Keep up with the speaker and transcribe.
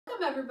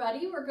Welcome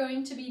everybody. We're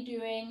going to be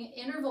doing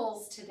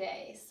intervals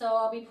today. So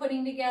I'll be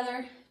putting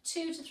together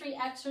 2 to 3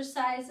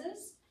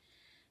 exercises,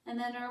 and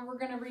then we're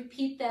going to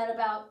repeat that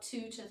about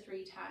 2 to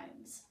 3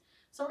 times.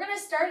 So we're going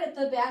to start at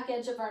the back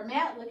edge of our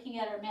mat, looking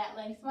at our mat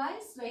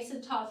lengthwise, nice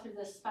and tall through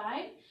the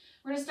spine.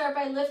 We're going to start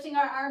by lifting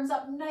our arms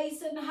up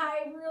nice and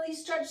high, really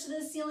stretch to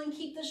the ceiling,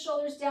 keep the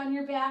shoulders down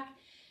your back.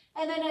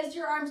 And then as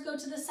your arms go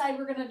to the side,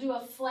 we're going to do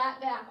a flat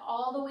back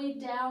all the way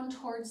down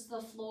towards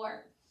the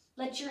floor.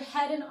 Let your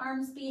head and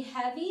arms be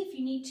heavy. If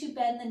you need to,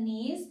 bend the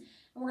knees.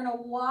 And we're going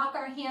to walk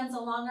our hands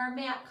along our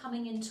mat,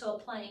 coming into a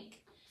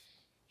plank.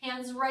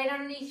 Hands right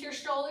underneath your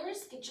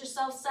shoulders. Get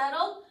yourself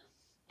settled.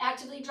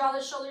 Actively draw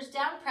the shoulders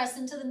down. Press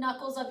into the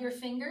knuckles of your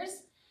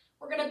fingers.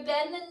 We're going to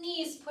bend the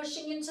knees,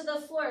 pushing into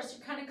the floor. So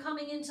you're kind of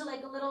coming into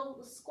like a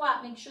little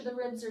squat. Make sure the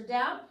ribs are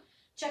down.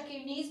 Check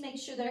your knees. Make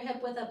sure they're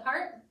hip width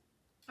apart.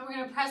 And we're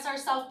going to press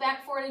ourselves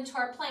back forward into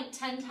our plank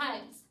 10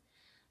 times.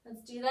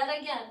 Let's do that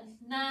again.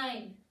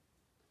 9,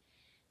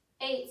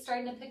 8,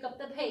 starting to pick up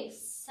the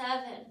pace.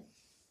 7,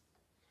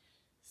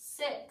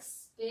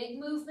 6, big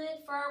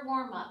movement for our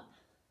warm-up.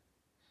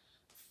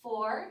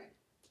 4,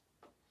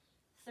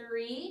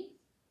 3,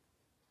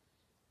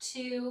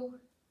 2,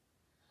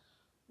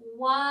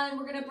 1.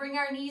 We're going to bring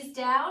our knees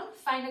down,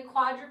 find a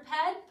quadruped,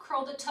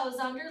 curl the toes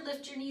under,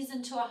 lift your knees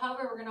into a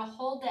hover. We're going to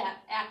hold that.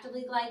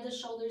 Actively glide the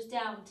shoulders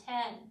down.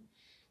 10,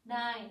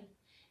 9,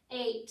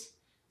 8,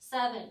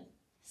 7,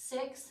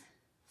 6,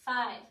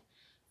 5,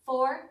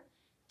 4,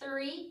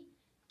 3,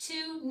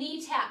 2,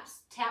 knee taps.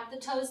 Tap the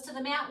toes to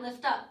the mat,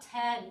 lift up.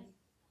 10,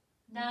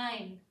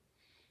 9,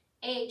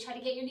 8. Try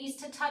to get your knees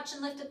to touch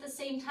and lift at the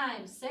same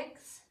time.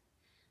 6,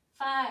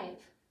 5,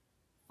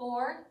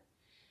 4,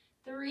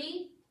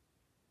 3,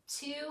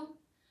 2,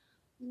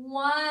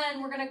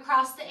 1. We're going to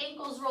cross the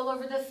ankles, roll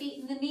over the feet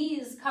and the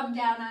knees, come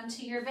down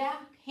onto your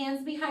back.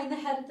 Hands behind the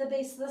head at the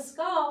base of the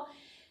skull.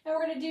 And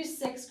we're going to do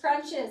 6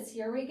 crunches.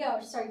 Here we go.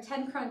 Sorry,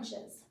 10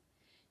 crunches.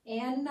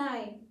 And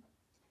 9,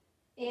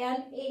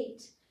 and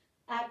 8.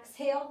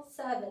 Exhale,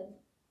 7,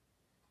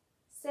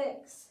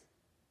 6,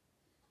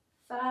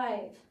 5,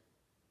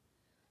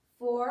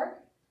 4,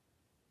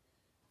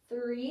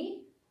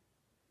 3,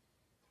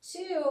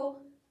 2,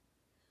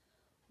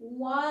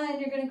 1.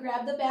 You're going to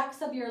grab the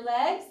backs of your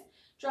legs,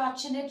 draw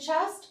chin to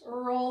chest,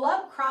 roll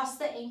up, cross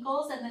the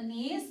ankles and the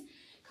knees,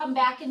 come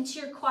back into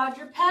your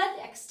quadruped,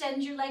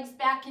 extend your legs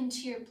back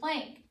into your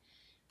plank.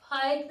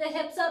 Pike the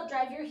hips up,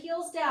 drive your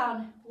heels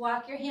down,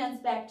 walk your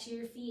hands back to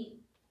your feet.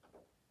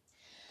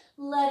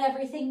 Let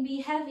everything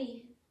be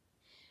heavy.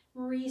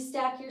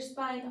 Restack your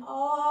spine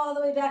all the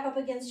way back up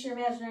against your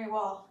imaginary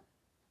wall.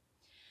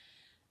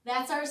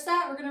 That's our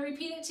set. We're going to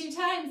repeat it 2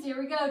 times. Here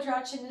we go.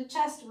 Draw chin to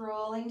chest,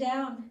 rolling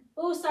down.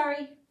 Oh,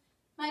 sorry.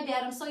 My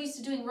bad. I'm so used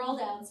to doing roll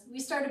downs.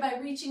 We started by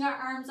reaching our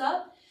arms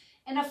up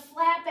and a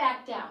flat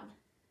back down.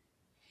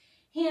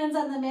 Hands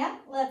on the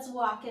mat. Let's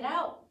walk it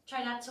out.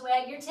 Try not to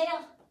wag your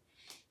tail.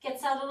 Get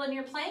settled in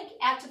your plank.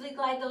 Actively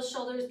glide those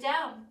shoulders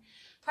down.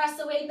 Press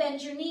away,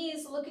 bend your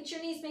knees. Look at your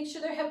knees. Make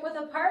sure they're hip width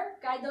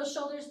apart. Guide those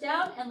shoulders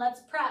down and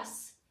let's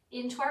press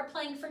into our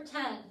plank for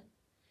 10,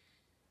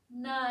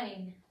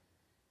 9,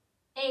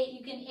 8.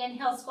 You can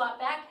inhale, squat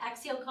back.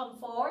 Exhale, come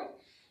forward.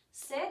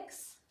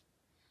 6,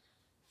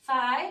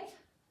 5,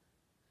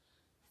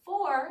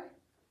 4,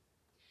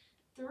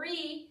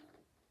 3,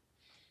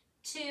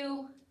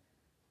 2,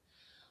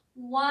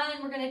 1.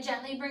 We're going to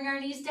gently bring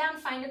our knees down.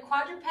 Find a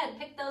quadruped.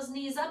 Pick those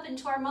knees up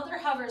into our mother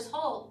hovers.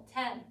 Hold.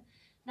 10,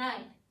 9,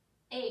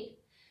 8,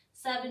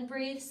 7.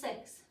 Breathe.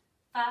 6,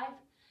 5,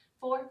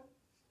 4,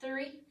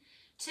 3,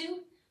 2.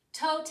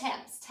 Toe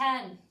taps.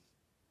 10,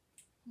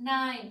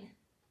 9,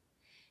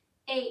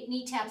 8.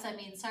 Knee taps, I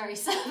mean. Sorry.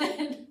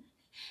 7,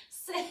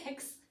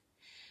 6,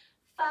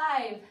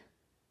 5,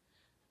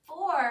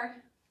 4,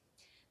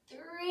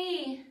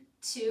 3,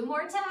 2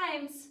 more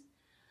times.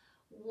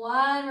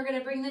 1. We're going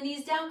to bring the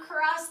knees down,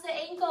 cross the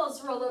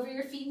ankles, roll over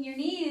your feet and your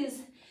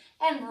knees,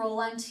 and roll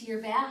onto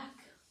your back.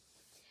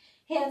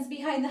 Hands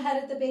behind the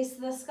head at the base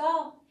of the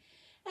skull.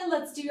 And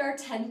let's do our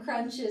 10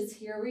 crunches.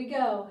 Here we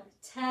go.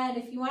 10.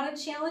 If you want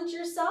to challenge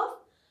yourself,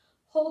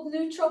 hold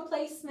neutral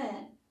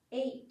placement.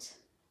 8,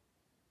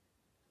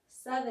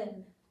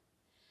 7,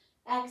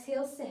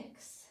 exhale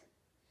 6,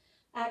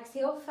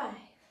 exhale 5,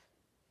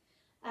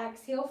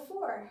 exhale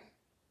 4,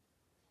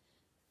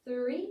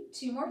 3,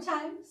 2 more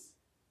times.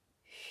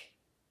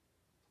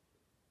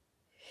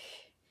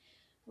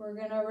 We're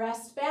going to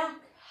rest back,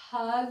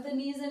 hug the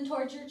knees in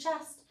towards your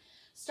chest.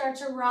 Start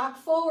to rock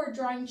forward,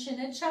 drawing chin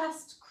to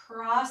chest.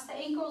 Cross the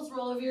ankles,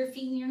 roll over your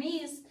feet and your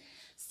knees.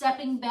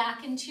 Stepping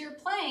back into your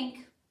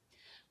plank.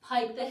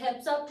 Pike the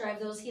hips up, drive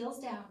those heels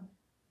down.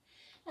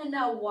 And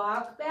now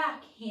walk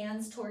back,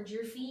 hands towards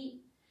your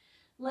feet.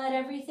 Let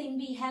everything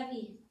be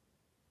heavy.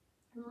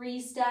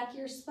 Restack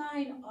your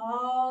spine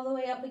all the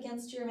way up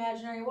against your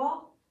imaginary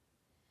wall.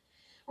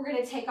 We're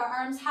going to take our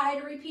arms high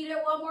to repeat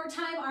it one more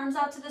time. Arms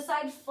out to the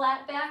side,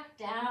 flat back,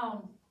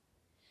 down.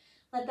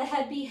 Let the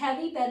head be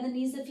heavy. Bend the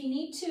knees if you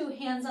need to.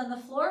 Hands on the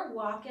floor.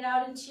 Walk it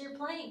out into your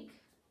plank.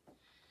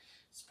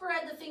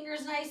 Spread the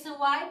fingers nice and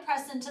wide,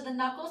 press into the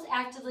knuckles,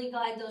 actively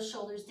glide those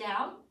shoulders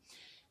down.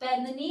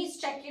 Bend the knees,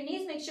 check your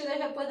knees, make sure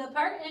they're hip width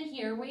apart, and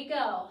here we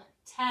go.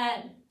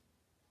 10,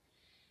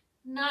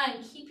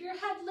 9, keep your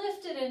head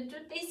lifted and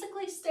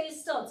basically stay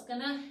still. It's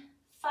gonna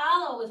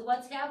follow with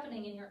what's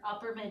happening in your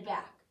upper mid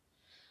back.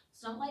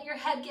 So don't let your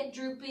head get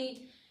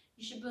droopy.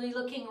 You should be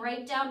looking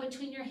right down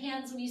between your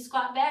hands when you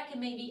squat back and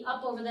maybe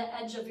up over the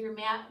edge of your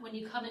mat when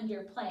you come into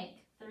your plank.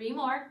 3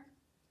 more.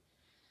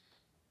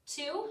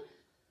 2,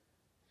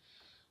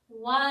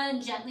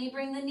 1, gently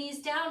bring the knees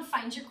down,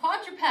 find your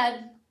quadruped,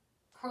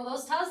 curl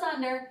those toes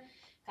under,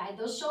 guide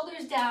those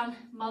shoulders down,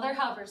 mother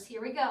hovers,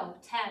 here we go,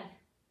 10,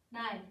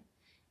 9,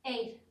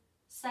 8,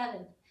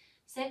 7,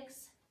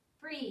 6,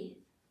 breathe,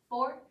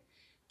 4,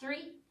 3,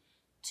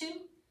 2,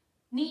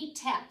 knee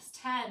taps,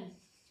 10,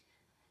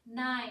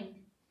 9,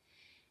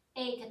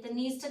 8, get the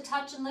knees to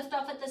touch and lift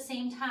off at the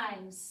same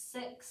time,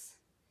 6,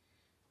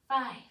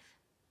 5,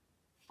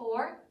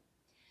 4,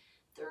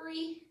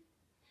 3,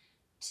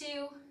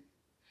 2,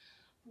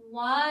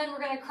 1. We're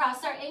going to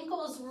cross our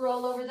ankles,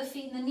 roll over the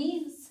feet and the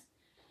knees,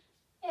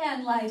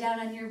 and lie down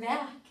on your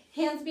back.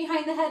 Hands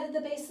behind the head at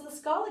the base of the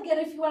skull. Again,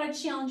 if you want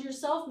to challenge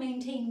yourself,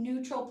 maintain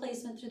neutral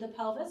placement through the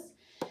pelvis.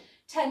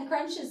 10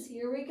 crunches.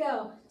 Here we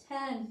go.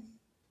 10.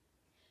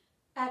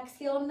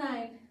 Exhale,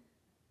 9.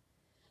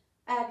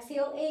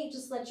 Exhale, 8.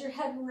 Just let your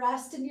head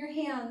rest in your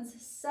hands.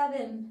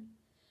 7.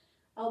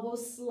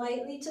 Elbows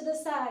slightly to the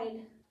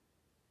side.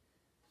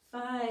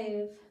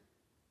 5.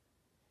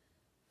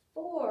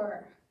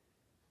 4.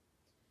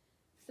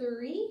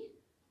 3,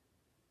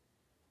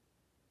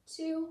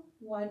 2,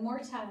 1 more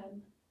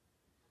time.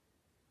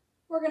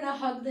 We're going to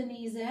hug the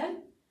knees in.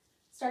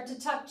 Start to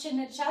tuck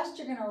chin to chest.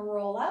 You're going to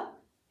roll up.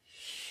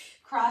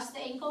 Cross the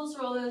ankles,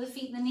 roll over the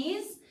feet and the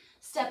knees.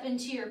 Step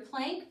into your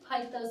plank.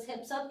 Pike those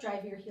hips up.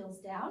 Drive your heels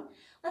down.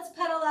 Let's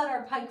pedal out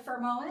our pike for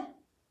a moment.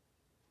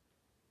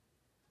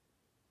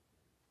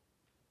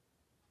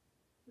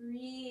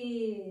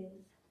 Breathe.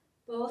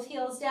 Both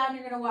heels down.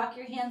 You're going to walk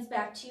your hands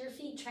back to your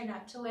feet. Try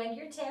not to wag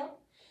your tail.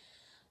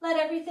 Let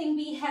everything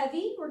be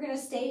heavy. We're going to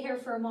stay here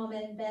for a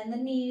moment. Bend the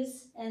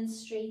knees and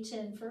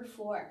straighten for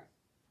 4.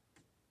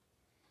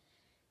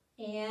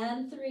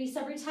 And 3.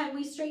 So every time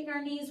we straighten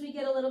our knees, we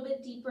get a little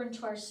bit deeper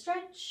into our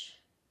stretch.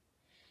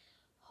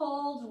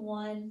 Hold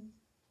 1.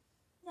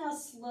 Now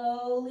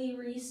slowly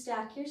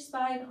restack your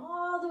spine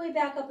all the way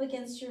back up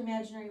against your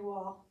imaginary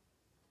wall.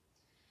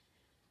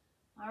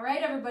 All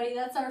right, everybody,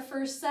 that's our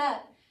first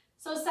set.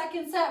 So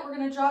second set, we're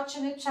going to draw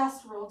chin to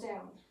chest, roll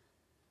down.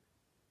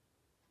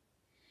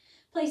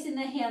 Placing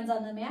the hands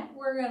on the mat,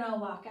 we're going to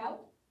walk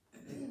out.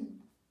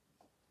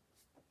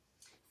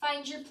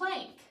 Find your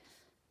plank.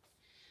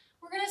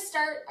 We're going to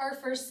start our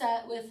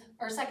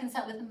second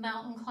set with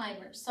mountain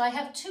climbers. So I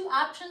have 2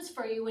 options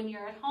for you when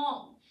you're at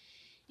home.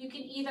 You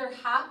can either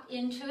hop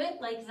into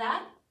it like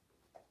that,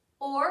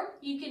 or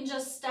you can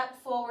just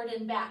step forward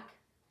and back.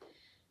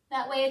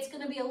 That way it's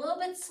going to be a little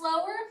bit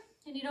slower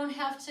and you don't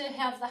have to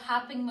have the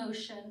hopping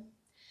motion.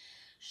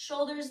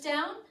 Shoulders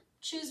down.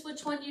 Choose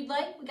which one you'd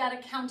like. We got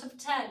a count of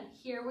 10.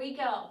 Here we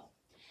go.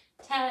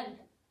 10,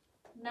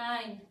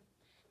 9,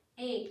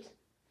 8,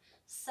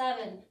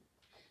 7,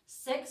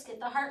 6. Get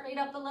the heart rate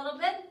up a little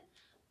bit.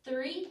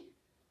 3,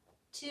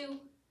 2,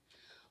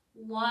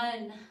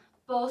 1.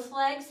 Both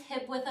legs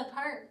hip width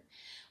apart.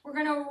 We're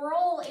going to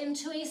roll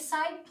into a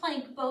side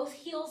plank. Both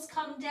heels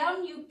come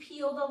down. You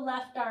peel the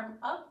left arm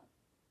up.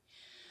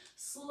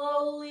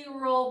 Slowly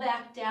roll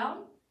back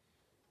down.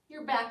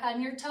 You're back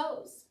on your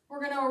toes. We're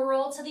going to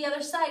roll to the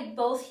other side.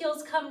 Both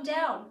heels come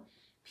down.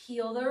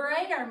 Peel the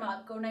right arm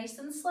up. Go nice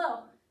and slow.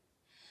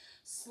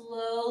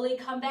 Slowly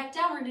come back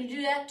down. We're going to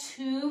do that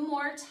 2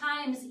 more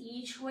times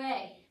each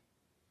way.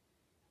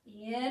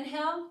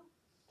 Inhale.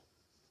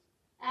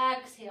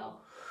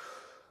 Exhale.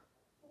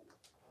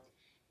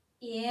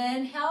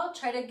 Inhale.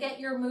 Try to get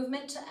your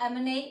movement to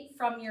emanate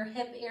from your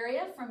hip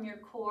area, from your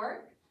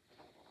core.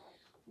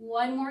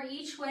 1 more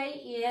each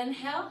way.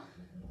 Inhale.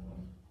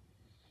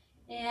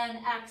 And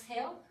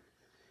exhale.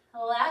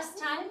 Last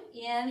time,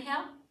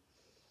 inhale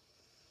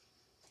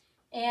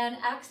and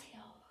exhale.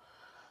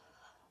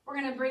 We're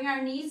going to bring our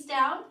knees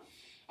down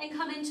and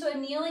come into a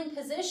kneeling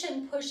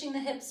position, pushing the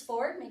hips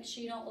forward. Make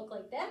sure you don't look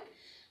like that.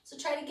 So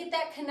try to get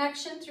that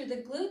connection through the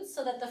glutes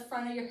so that the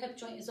front of your hip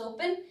joint is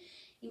open.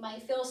 You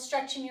might feel a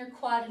stretch in your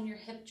quad and your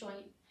hip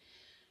joint.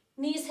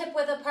 Knees hip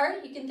width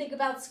apart. You can think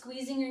about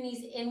squeezing your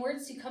knees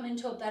inwards so you come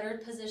into a better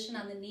position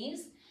on the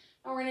knees.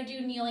 And we're going to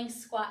do kneeling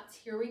squats.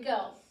 Here we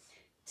go.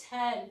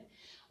 10.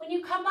 When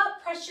you come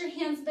up, press your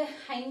hands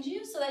behind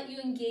you so that you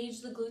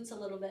engage the glutes a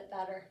little bit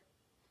better.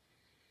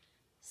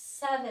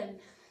 7,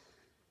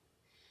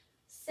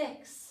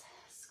 6,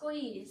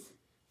 squeeze.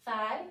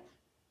 5,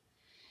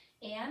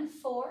 and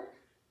 4,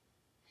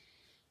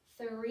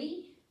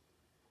 3,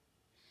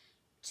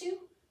 2,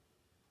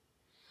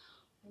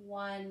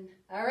 1.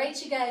 All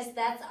right, you guys,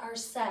 that's our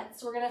set.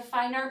 So we're going to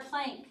find our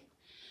plank.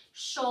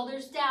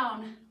 Shoulders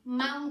down,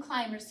 mountain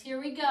climbers. Here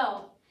we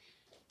go.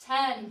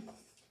 10,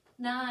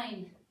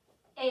 9,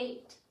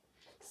 8,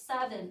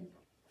 7,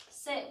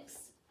 6,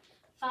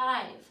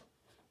 5,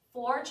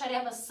 4, try to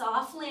have a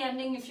soft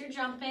landing if you're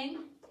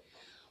jumping.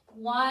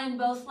 1,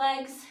 both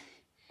legs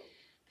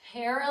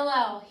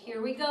parallel.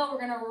 Here we go. We're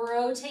going to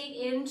rotate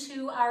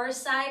into our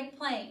side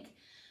plank.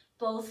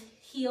 Both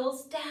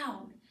heels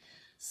down.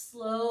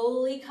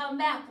 Slowly come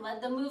back.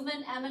 Let the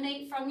movement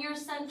emanate from your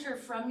center,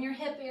 from your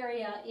hip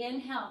area.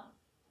 Inhale.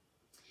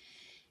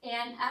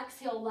 And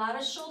exhale. A lot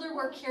of shoulder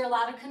work here, a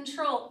lot of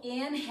control.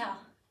 Inhale.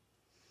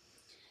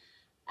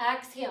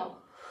 Exhale.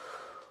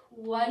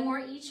 1 more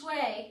each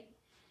way.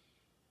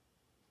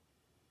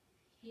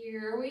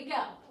 Here we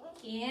go.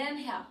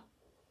 Inhale.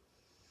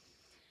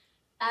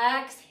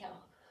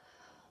 Exhale.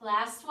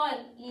 Last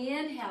one.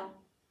 Inhale.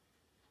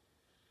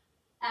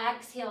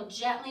 Exhale.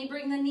 Gently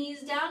bring the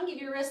knees down. Give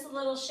your wrists a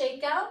little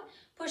shake out.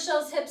 Push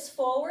those hips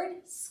forward.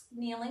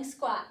 Kneeling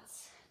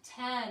squats.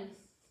 10,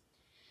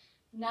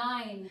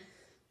 9,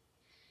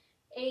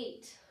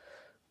 8,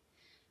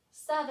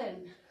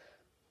 7,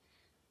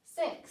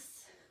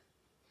 6,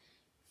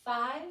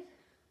 5,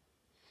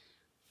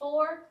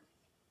 4,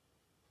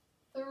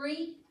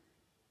 3,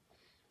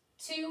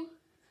 2,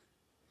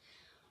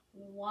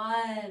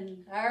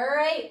 1. All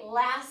right,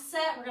 last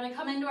set. We're going to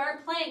come into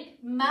our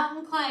plank.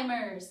 Mountain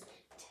climbers.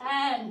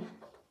 10,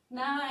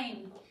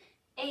 9,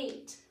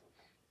 8,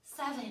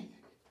 7,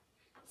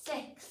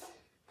 6,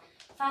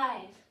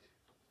 5,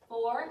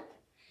 4,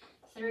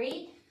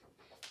 3,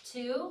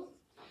 2,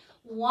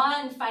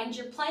 1. Find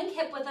your plank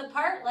hip width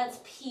apart. Let's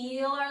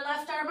peel our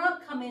left arm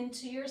up. Come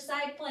into your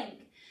side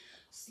plank.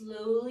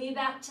 Slowly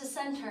back to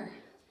center.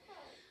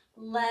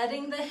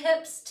 Letting the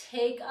hips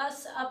take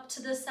us up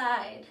to the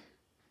side.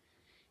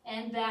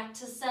 And back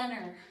to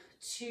center.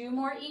 2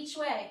 more each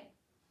way.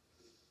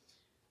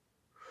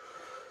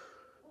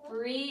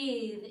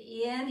 Breathe.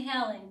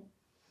 Inhaling.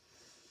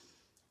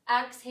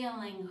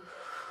 Exhaling.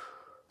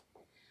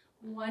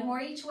 1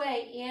 more each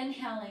way.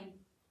 Inhaling.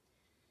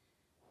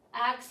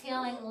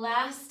 Exhaling.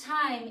 Last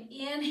time.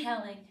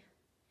 Inhaling.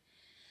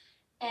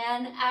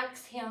 And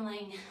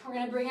exhaling. We're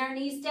going to bring our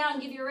knees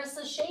down. Give your wrists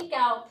a shake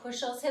out.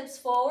 Push those hips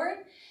forward.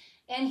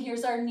 And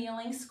here's our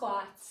kneeling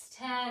squats.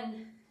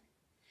 10,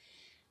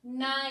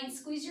 9,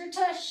 squeeze your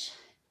tush.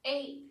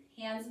 8,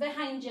 hands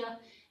behind you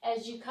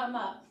as you come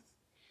up.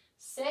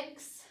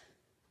 6,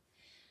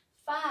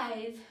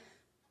 5,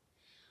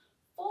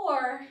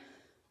 4,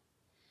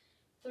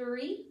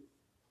 3,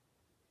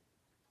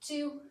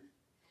 2,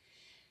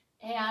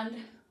 and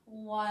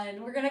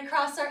 1. We're going to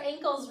cross our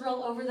ankles,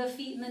 roll over the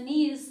feet and the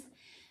knees,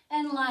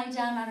 and lie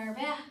down on our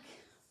back.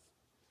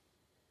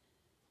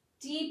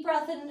 Deep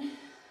breath in,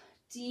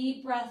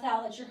 deep breath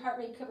out. Let your heart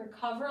rate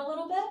recover a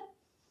little bit.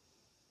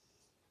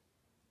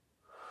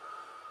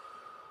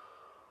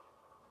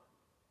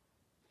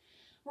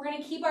 We're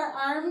going to keep our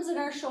arms and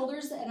our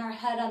shoulders and our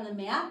head on the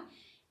mat.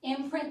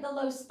 Imprint the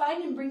low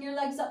spine and bring your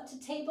legs up to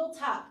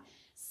tabletop.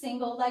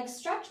 Single leg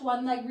stretch,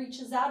 1 leg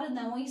reaches out and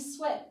then we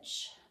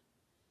switch.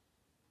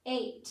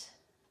 8,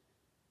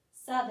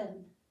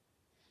 7,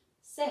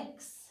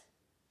 6,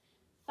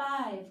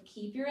 5,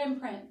 keep your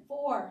imprint.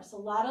 4, so a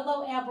lot of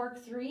low ab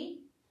work.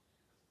 3,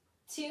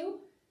 2,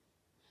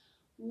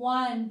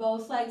 1,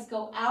 both legs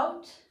go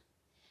out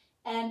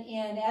and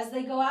in. As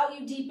they go out,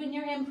 you deepen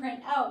your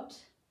imprint. Out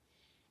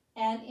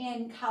and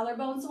in.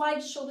 Collarbones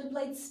wide, shoulder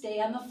blades stay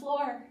on the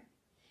floor.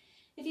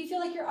 If you feel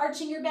like you're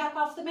arching your back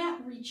off the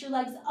mat, reach your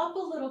legs up a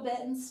little bit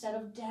instead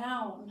of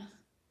down.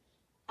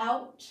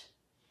 Out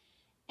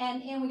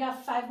and in. We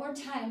got 5 more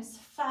times.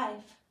 5,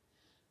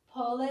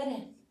 pull it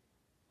in.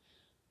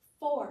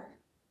 4,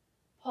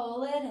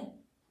 pull it in.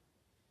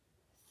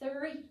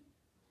 3,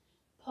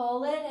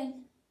 pull it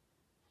in.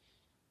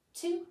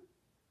 2,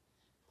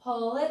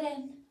 pull it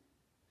in.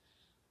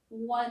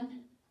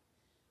 1,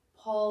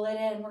 pull it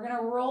in. We're going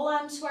to roll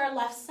onto our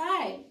left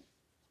side.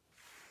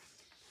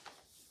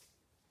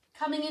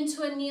 Coming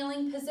into a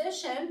kneeling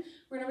position,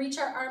 we're going to reach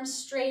our arms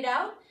straight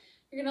out.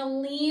 You're going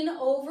to lean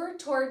over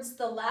towards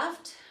the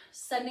left,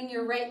 sending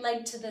your right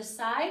leg to the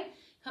side,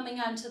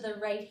 coming onto the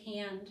right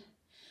hand.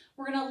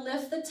 We're going to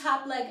lift the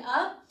top leg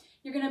up.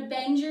 You're going to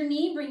bend your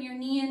knee, bring your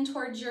knee in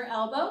towards your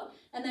elbow,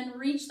 and then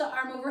reach the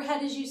arm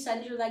overhead as you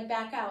send your leg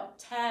back out.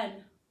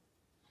 10,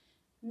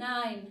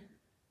 9,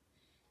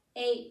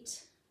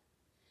 8,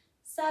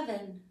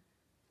 7,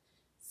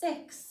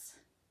 6,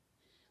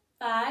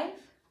 5,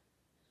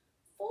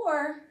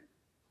 4,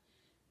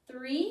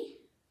 3,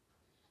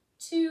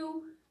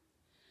 2,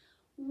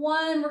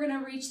 1. We're going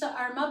to reach the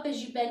arm up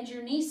as you bend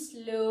your knee.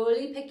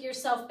 Slowly pick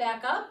yourself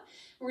back up.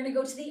 We're going to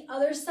go to the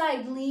other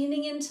side,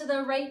 leaning into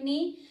the right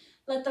knee.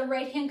 Let the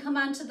right hand come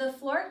onto the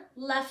floor.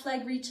 Left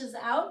leg reaches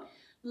out.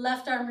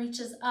 Left arm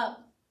reaches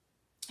up.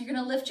 You're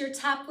going to lift your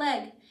top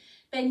leg.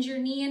 Bend your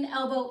knee and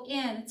elbow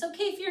in. It's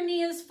okay if your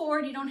knee is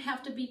forward. You don't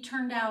have to be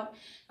turned out.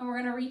 And we're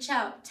going to reach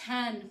out.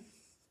 10,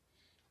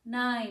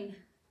 9,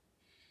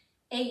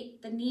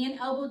 8. The knee and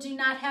elbow do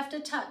not have to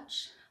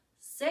touch.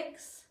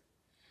 6,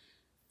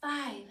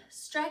 5.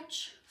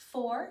 Stretch.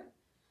 4,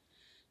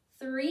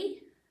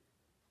 3,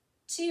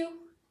 2,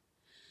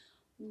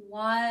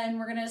 1.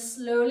 We're gonna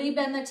slowly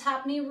bend the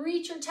top knee,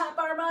 reach your top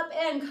arm up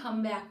and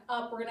come back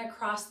up. We're gonna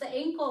cross the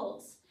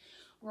ankles.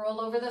 Roll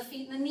over the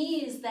feet and the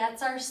knees.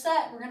 That's our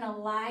set. We're gonna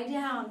lie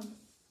down.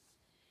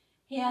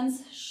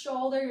 Hands,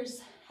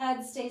 shoulders,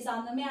 head stays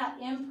on the mat.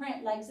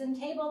 Imprint, legs in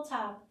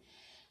tabletop.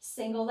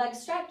 Single leg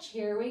stretch.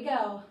 Here we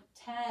go.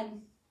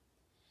 10,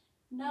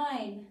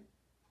 9,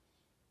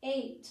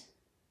 8,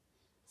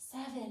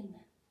 7,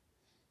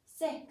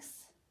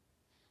 6,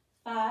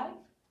 5,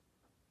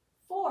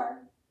 4,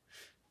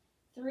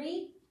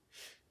 3,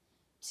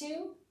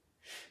 2,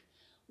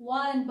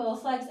 1.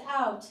 Both legs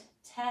out.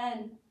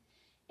 10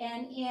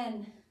 and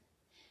in.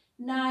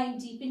 9.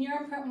 Deepen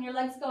your imprint when your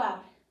legs go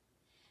out.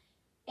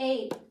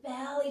 8.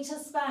 Belly to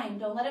spine.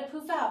 Don't let it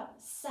poof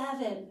out.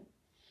 7.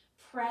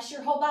 Press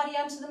your whole body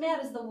onto the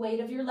mat as the weight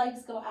of your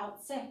legs go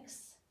out.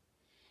 6.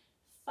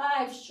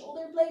 5.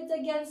 Shoulder blades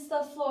against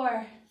the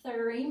floor.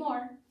 3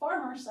 more.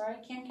 4 more. Sorry,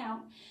 I can't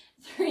count.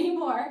 3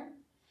 more.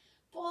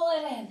 Pull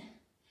it in.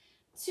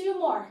 2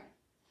 more.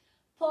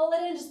 Pull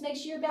it in. Just make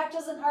sure your back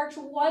doesn't arch.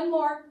 1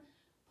 more.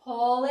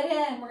 Pull it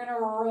in. We're going to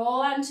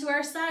roll onto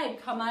our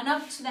side. Come on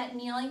up to that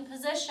kneeling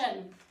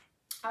position.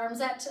 Arms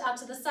out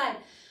to the side.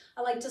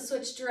 I like to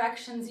switch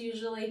directions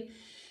usually.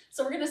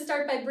 So we're going to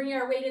start by bringing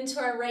our weight into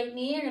our right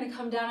knee. You're going to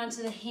come down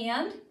onto the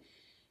hand.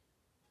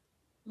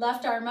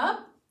 Left arm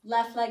up.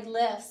 Left leg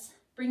lifts.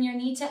 Bring your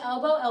knee to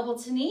elbow, elbow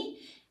to knee,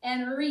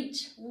 and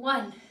reach.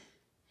 1,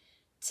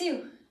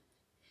 2,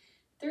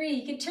 3.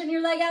 You can turn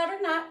your leg out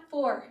or not.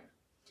 4,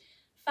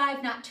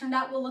 5. Not turned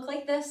out will look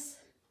like this.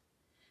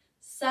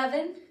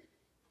 7,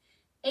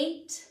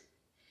 8,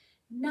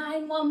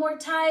 9. One more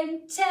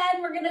time.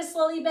 10. We're going to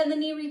slowly bend the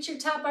knee, reach your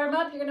top arm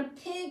up. You're going to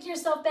pick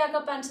yourself back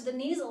up onto the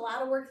knees. A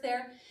lot of work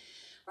there.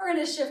 We're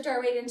going to shift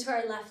our weight into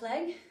our left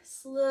leg.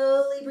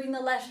 Slowly bring the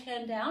left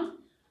hand down.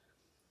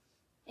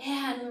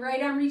 And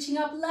right arm reaching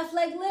up, left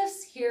leg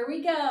lifts. Here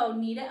we go.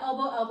 Knee to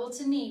elbow, elbow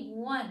to knee.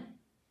 1,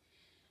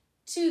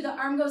 2. The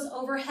arm goes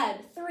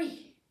overhead.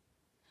 3,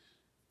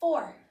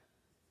 4,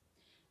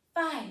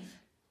 5,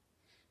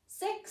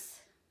 6,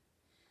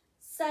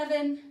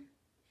 7,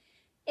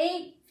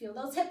 8. Feel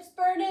those hips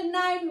burning.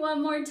 9.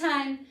 One more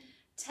time.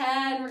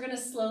 10. We're going to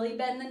slowly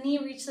bend the knee,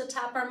 reach the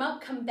top arm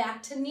up, come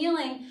back to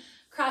kneeling.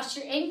 Cross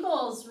your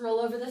ankles, roll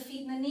over the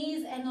feet and the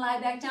knees, and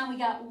lie back down. We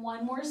got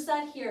 1 more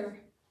set here.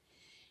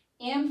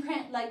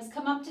 Imprint, legs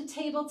come up to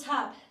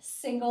tabletop.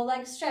 Single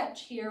leg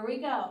stretch. Here we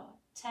go.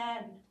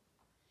 10,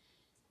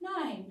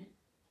 9,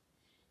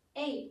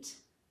 8,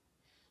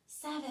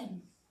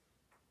 7,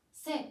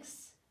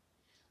 6,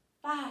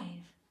 5,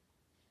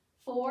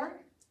 4,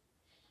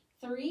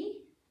 3,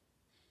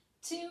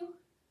 2,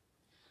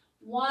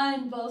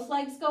 1. Both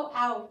legs go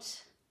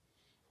out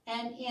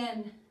and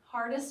in.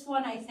 Hardest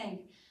one, I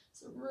think.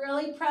 So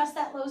really press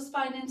that low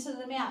spine into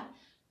the mat.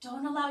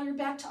 Don't allow your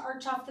back to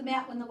arch off the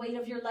mat when the weight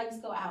of your legs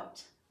go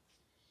out.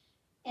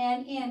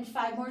 And in.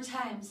 5 more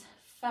times.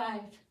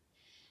 5.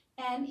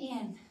 And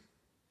in.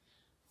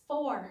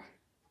 4.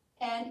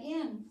 And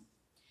in.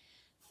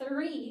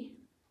 3.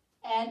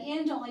 And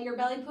in. Don't let your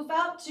belly poof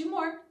out. 2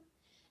 more.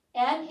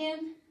 And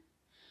in.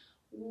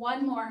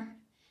 1 more.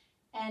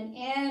 And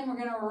in. We're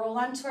going to roll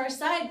onto our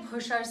side.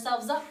 Push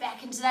ourselves up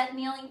back into that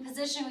kneeling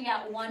position. We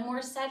got 1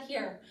 more set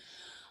here.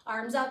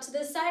 Arms out to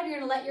this side. You're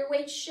going to let your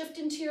weight shift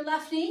into your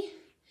left knee.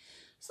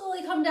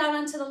 Slowly come down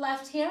onto the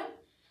left hand.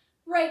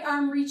 Right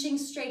arm reaching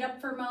straight up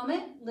for a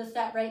moment. Lift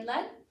that right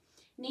leg.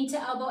 Knee to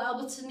elbow,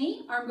 elbow to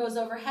knee. Arm goes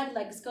overhead,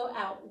 legs go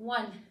out.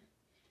 1,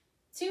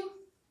 2,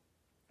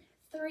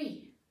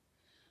 3,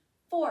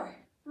 4.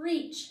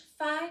 Reach.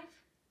 5,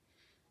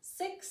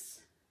 6,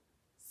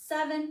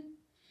 7,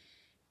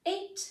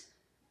 8,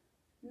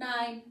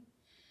 9,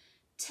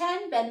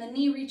 10. Bend the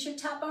knee, reach your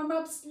top arm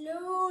up.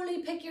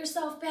 Slowly pick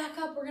yourself back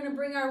up. We're going to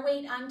bring our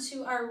weight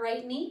onto our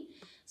right knee.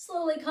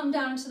 Slowly come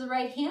down to the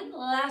right hand.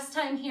 Last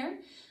time here.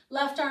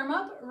 Left arm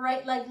up,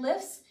 right leg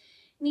lifts.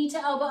 Knee to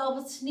elbow,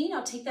 elbow to knee.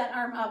 Now take that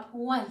arm up.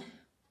 1,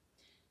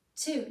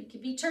 2. You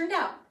can be turned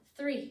out.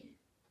 3,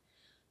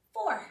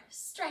 4.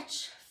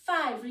 Stretch.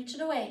 5. Reach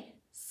it away.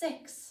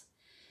 6,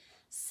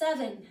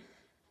 7,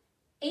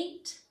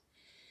 8,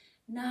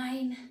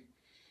 9,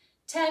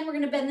 10. We're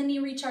going to bend the knee,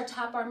 reach our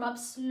top arm up.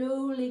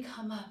 Slowly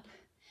come up.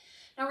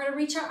 Now we're going to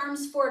reach our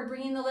arms forward,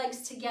 bringing the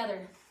legs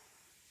together.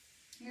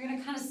 You're going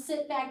to kind of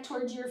sit back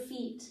towards your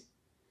feet.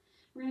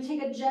 We're going to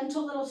take a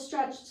gentle little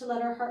stretch to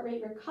let our heart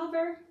rate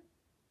recover.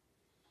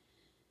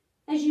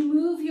 As you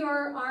move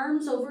your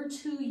arms over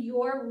to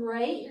your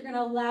right, you're going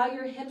to allow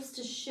your hips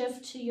to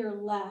shift to your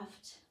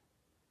left.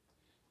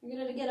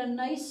 You're going to get a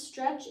nice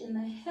stretch in the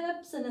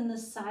hips and in the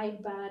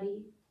side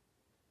body.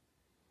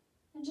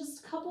 And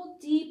just a couple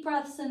deep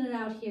breaths in and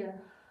out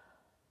here.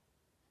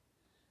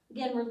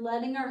 Again, we're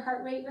letting our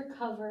heart rate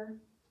recover.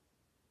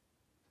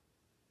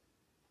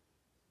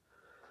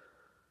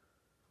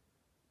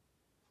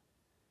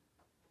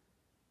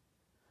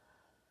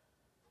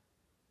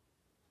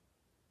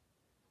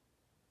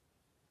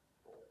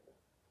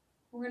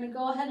 We're going to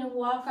go ahead and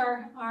walk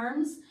our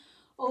arms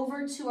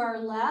over to our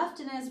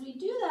left. And as we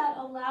do that,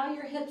 allow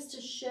your hips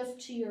to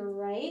shift to your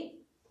right.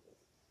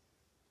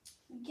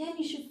 Again,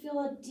 you should feel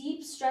a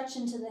deep stretch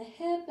into the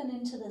hip and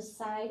into the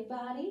side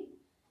body.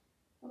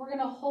 And we're going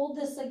to hold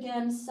this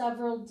again,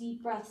 several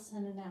deep breaths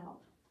in and out.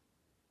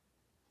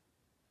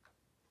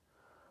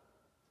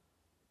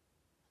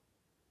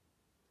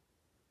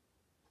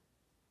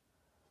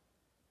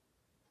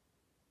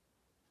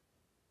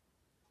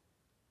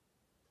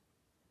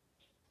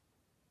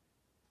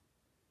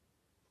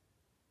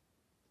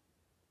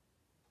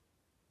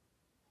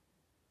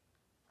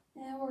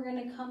 And we're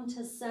going to come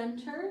to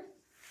center.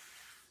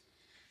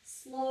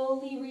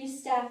 Slowly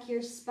restack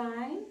your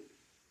spine.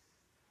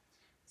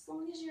 As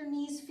long as your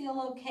knees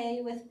feel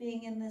okay with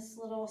being in this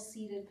little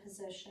seated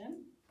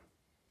position.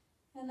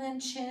 And then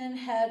chin and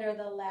head are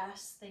the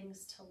last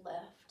things to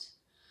lift.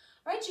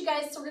 All right, you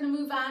guys, so we're going to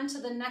move on to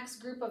the next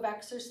group of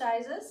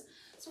exercises.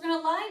 So we're going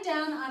to lie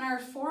down on our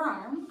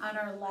forearm on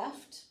our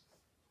left.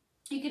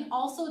 You can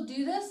also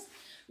do this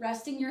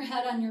resting your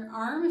head on your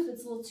arm if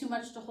it's a little too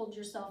much to hold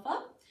yourself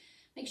up.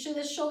 Make sure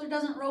this shoulder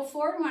doesn't roll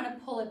forward. You want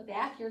to pull it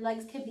back. Your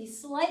legs can be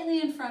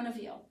slightly in front of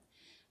you.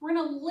 We're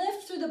going to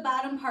lift through the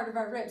bottom part of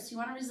our ribs. So you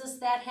want to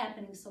resist that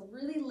happening. So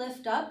really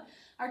lift up.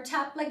 Our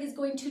top leg is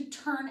going to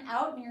turn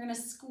out, and you're going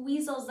to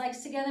squeeze those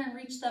legs together and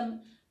reach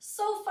them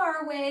so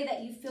far away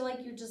that you feel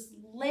like you're just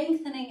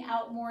lengthening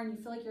out more and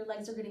you feel like your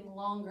legs are getting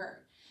longer.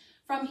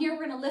 From here,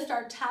 we're going to lift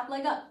our top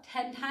leg up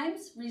 10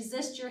 times.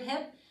 Resist your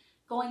hip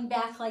going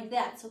back like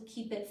that. So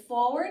keep it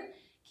forward.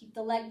 Keep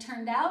the leg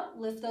turned out.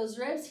 Lift those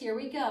ribs. Here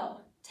we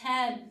go.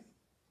 10,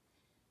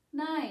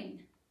 9,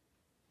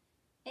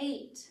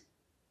 8,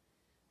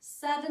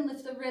 7.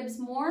 Lift the ribs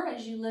more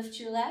as you lift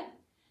your leg.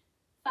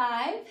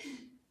 5,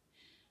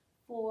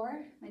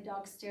 4. My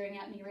dog's staring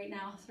at me right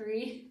now.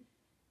 3,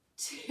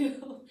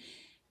 2,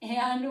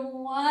 and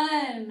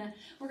 1.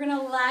 We're going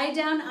to lie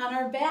down on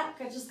our back.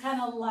 Just kind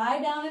of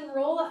lie down and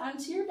roll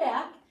onto your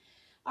back.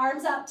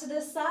 Arms out to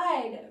this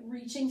side,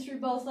 reaching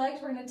through both legs.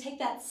 We're going to take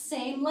that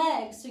same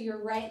leg. So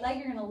your right leg,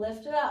 you're going to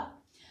lift it up.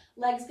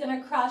 Leg's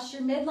going to cross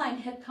your midline.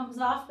 Hip comes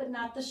off, but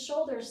not the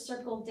shoulders.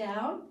 Circle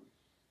down,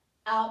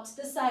 out to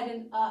the side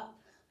and up.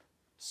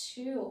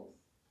 2.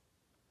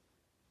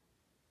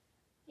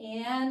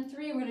 And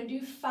 3. We're going to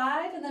do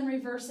 5 and then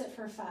reverse it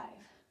for 5.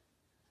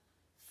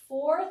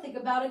 4. Think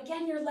about,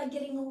 again, your leg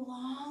getting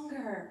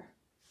longer.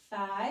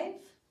 5.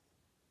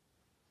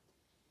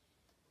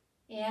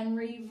 And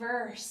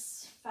reverse.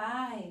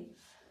 5,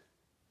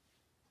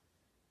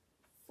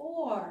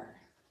 4,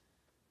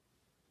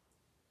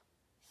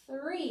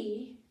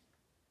 3,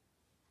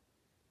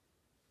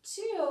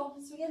 2. So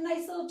we get a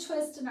nice little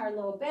twist in our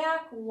low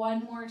back.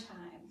 One more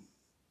time.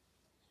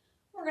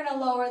 We're going to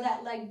lower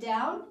that leg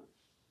down,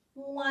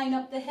 line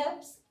up the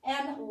hips,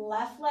 and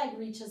left leg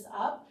reaches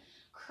up.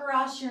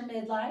 Cross your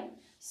midline,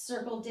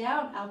 circle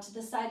down, out to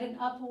the side and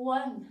up.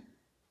 1.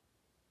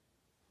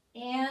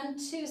 And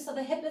 2. So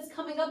the hip is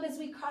coming up as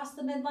we cross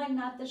the midline,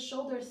 not the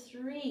shoulder.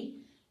 3.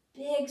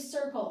 Big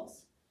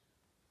circles.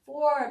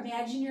 4.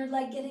 Imagine your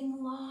leg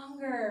getting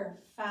longer.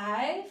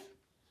 5.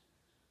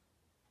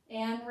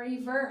 And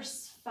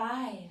reverse.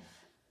 5.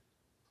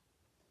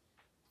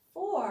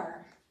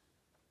 4.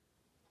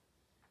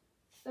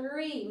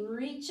 3.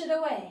 Reach it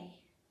away.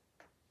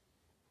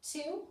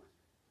 2.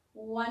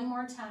 One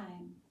more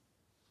time.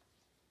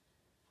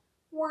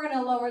 We're going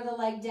to lower the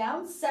leg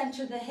down,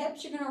 center the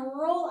hips. You're going to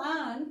roll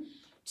on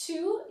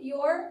to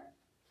your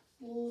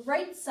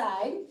right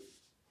side,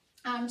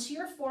 onto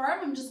your forearm.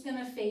 I'm just going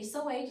to face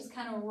away, just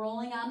kind of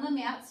rolling on the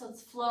mat so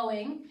it's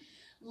flowing.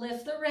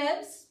 Lift the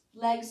ribs,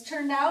 legs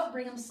turned out,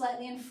 bring them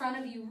slightly in front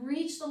of you.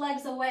 Reach the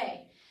legs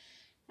away.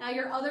 Now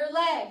your other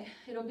leg,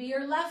 it'll be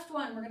your left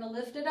one. We're going to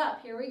lift it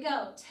up. Here we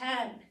go.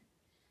 10,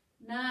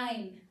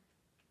 9,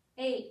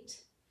 8,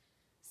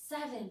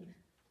 7,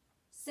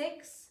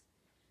 6,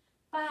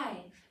 5,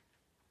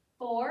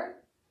 4,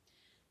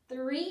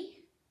 3,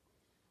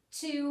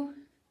 2,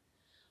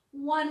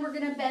 1. We're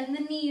going to bend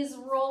the knees,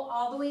 roll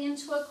all the way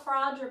into a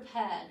quadruped.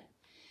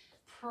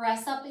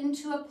 Press up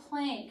into a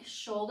plank,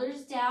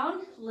 shoulders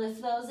down,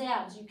 lift those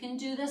abs. You can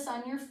do this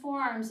on your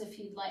forearms if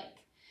you'd like.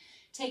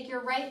 Take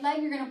your right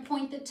leg, you're going to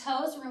point the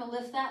toes. We're going to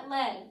lift that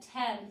leg.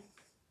 10,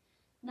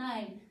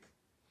 9,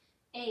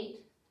 8,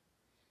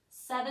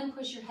 7.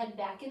 Push your head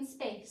back in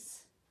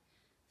space.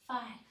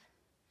 5,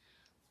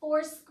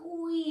 4,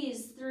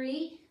 squeeze.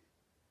 3,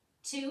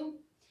 2,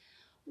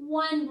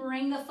 1.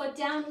 Bring the foot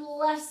down,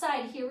 left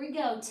side. Here we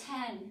go.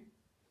 10,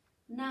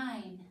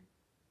 9,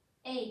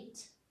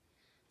 8,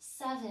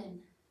 7,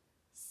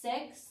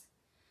 6,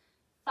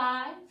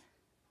 5,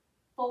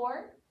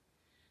 4,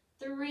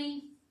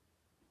 3,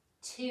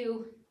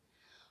 2,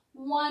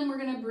 1. We're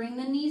going to bring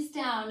the knees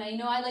down. I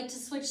know I like to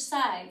switch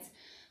sides,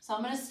 so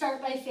I'm going to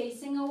start by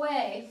facing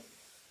away.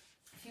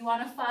 If you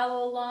want to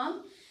follow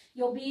along,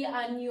 you'll be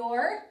on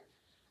your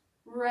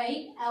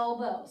right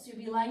elbow. So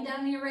you'll be lying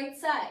down on your right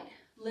side.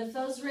 Lift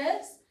those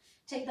ribs.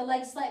 Take the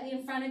legs slightly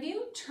in front of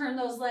you. Turn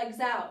those legs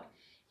out.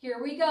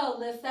 Here we go.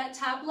 Lift that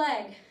top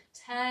leg.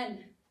 10,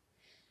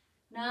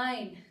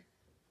 9,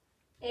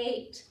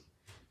 8,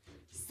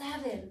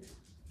 7,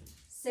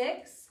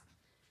 6,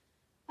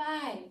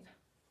 5,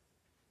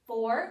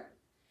 4,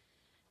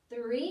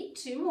 3,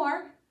 2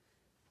 more,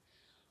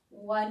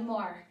 1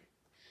 more.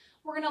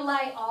 We're going to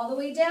lie all the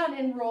way down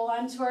and roll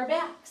onto our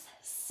backs.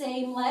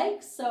 Same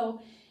leg,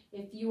 so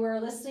if you were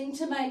listening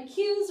to my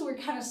cues, we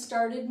kind of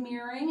started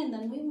mirroring and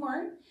then we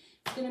weren't.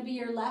 It's going to be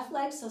your left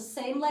leg, so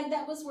same leg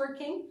that was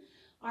working.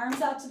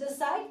 Arms out to the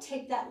side,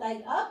 take that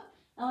leg up,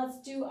 and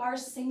let's do our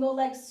single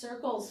leg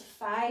circles,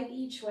 5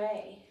 each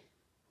way.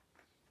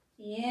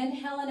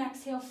 Inhale and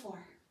exhale,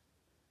 4.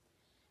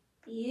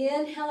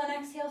 Inhale and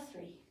exhale,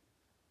 3.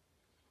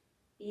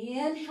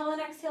 Inhale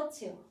and exhale,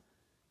 2.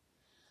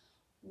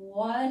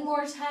 One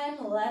more time,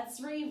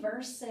 let's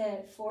reverse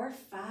it for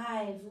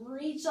 5.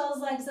 Reach those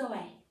legs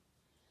away.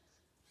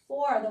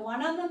 4, the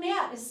one on the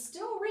mat is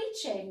still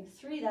reaching.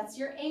 3, that's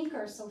your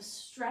anchor, so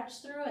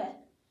stretch through it.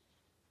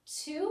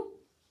 2,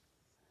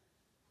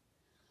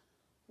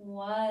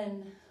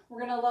 1. We're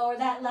going to lower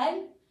that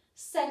leg,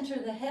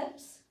 center the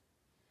hips.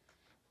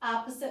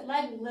 Opposite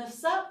leg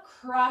lifts up,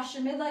 cross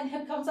your midline,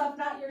 hip comes off,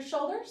 not your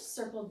shoulders.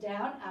 Circle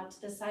down, out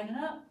to the side and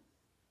up.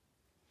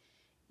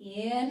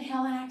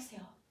 Inhale and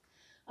exhale.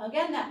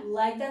 Again, that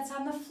leg that's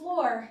on the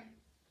floor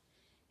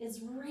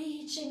is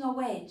reaching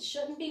away. It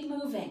shouldn't be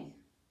moving.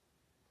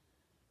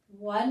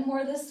 1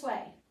 more this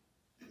way.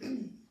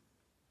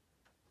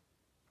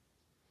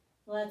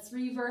 Let's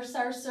reverse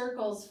our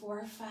circles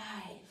for 5.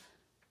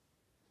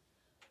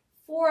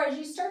 4, as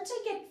you start to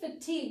get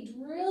fatigued,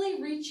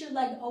 really reach your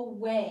leg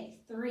away.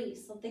 3,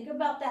 so think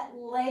about that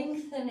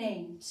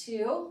lengthening.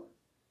 2,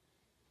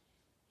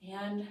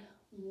 and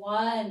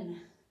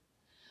 1.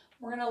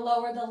 We're going to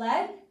lower the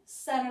leg,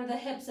 center the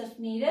hips if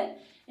needed,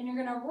 and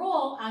you're going to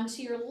roll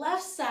onto your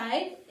left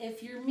side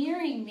if you're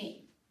mirroring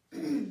me.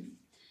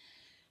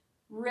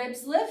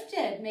 Ribs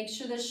lifted. Make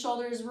sure the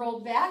shoulder is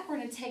rolled back. We're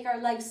going to take our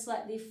legs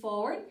slightly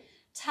forward.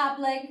 Top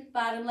leg,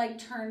 bottom leg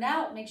turned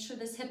out. Make sure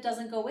this hip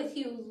doesn't go with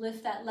you.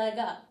 Lift that leg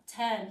up.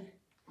 10,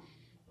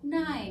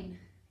 9,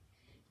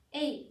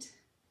 8,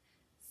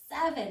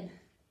 7,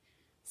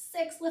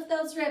 6. Lift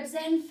those ribs.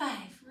 And 5.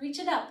 Reach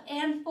it up.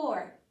 And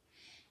 4,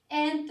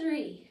 and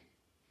 3,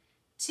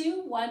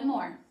 2, 1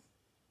 more.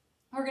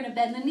 We're going to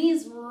bend the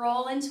knees,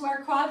 roll into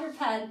our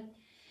quadruped.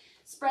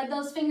 Spread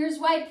those fingers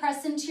wide,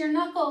 press into your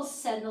knuckles,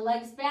 send the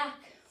legs back.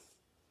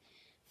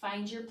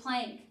 Find your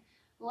plank.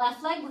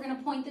 Left leg, we're going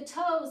to point the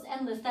toes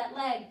and lift that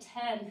leg.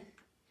 10,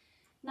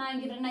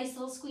 9, get a nice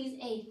little squeeze.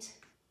 8,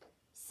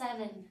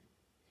 7,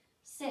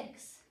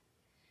 6,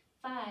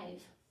 5,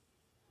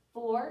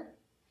 4,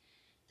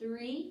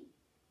 3,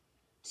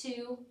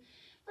 2.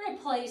 We're going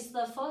to place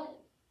the foot.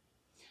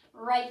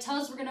 Right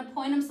toes, we're going to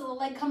point them so the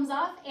leg comes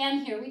off.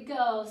 And here we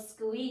go.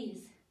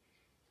 Squeeze.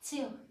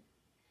 2,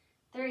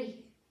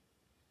 3,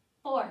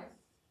 4,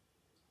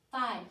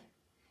 5,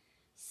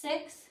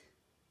 6,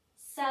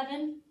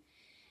 7,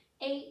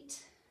 8,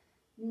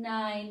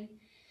 9,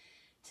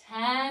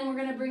 10. We're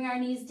going to bring our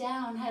knees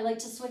down. I like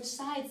to switch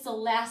sides. So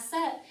last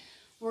set,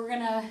 we're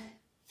going to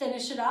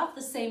finish it off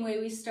the same way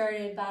we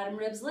started. Bottom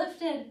ribs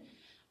lifted.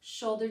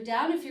 Shoulder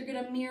down. If you're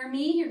going to mirror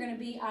me, you're going to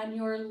be on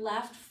your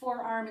left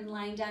forearm and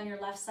lying down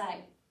your left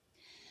side.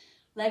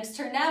 Legs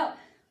turned out.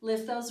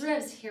 Lift those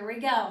ribs. Here we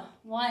go.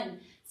 1.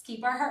 Let's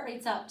keep our heart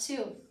rates up.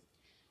 2,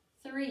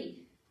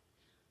 3,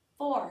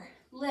 4.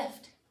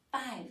 Lift.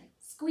 5.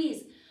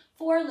 Squeeze.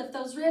 4. Lift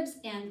those ribs.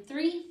 And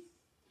 3,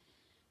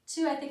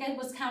 2. I think I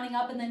was counting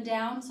up and then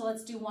down, so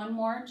let's do 1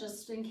 more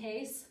just in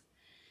case.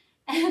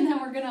 And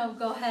then we're going to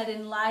go ahead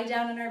and lie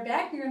down on our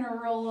back. You're going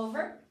to roll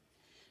over.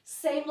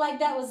 Same leg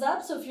that was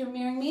up, so if you're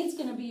mirroring me, it's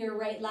going to be your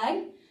right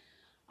leg.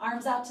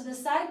 Arms out to the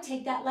side,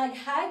 take that leg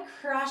high,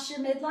 cross your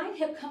midline,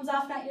 hip comes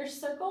off, not your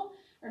circle,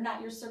 or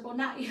not your circle,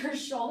 not your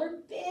shoulder,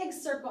 big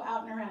circle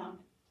out and around.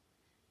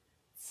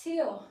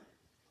 2,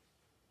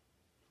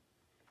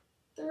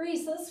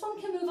 3, so this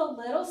one can move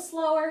a little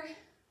slower.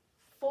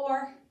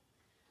 4,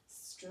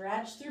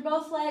 stretch through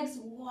both legs.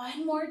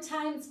 1 more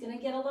time, it's going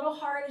to get a little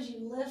hard as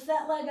you lift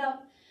that leg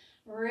up.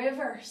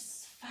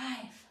 Reverse.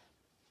 5.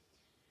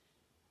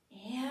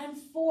 And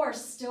 4,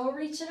 still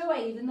reach it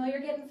away even though you're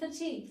getting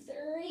fatigued.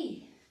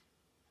 3,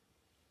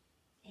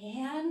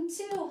 and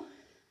 2,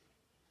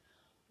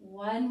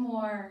 1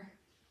 more.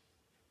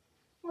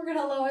 We're going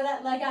to lower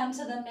that leg onto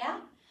the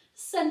mat,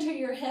 center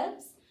your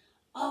hips,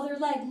 other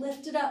leg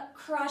lifted up,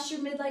 cross your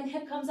midline,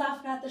 hip comes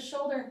off, not the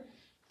shoulder.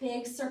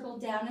 Big circle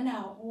down and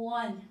out.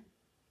 1,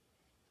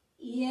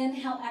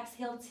 inhale,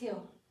 exhale,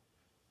 2,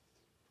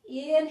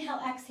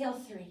 inhale, exhale,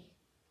 3,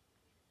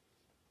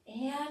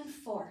 and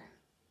 4.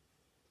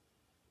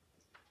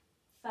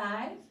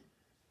 5,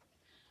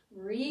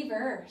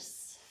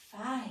 reverse.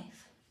 5,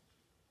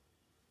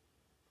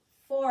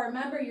 4.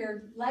 Remember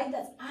your leg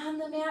that's on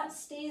the mat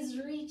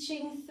stays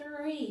reaching.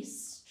 3,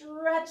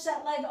 stretch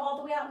that leg all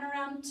the way out and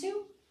around.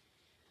 2,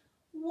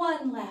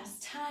 1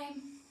 last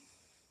time.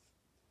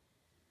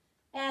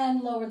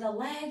 And lower the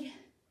leg,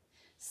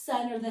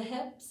 center the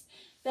hips,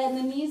 bend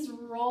the knees,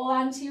 roll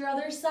onto your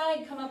other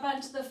side. Come up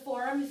onto the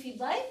forearm if you'd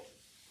like.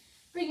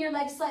 Bring your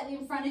legs slightly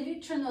in front of you,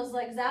 turn those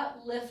legs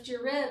out, lift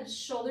your ribs,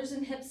 shoulders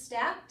and hips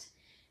stacked,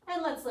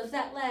 and let's lift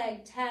that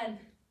leg. 10,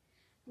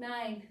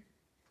 9,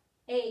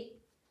 8,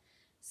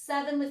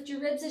 7, lift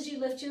your ribs as you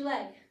lift your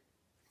leg.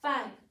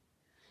 5,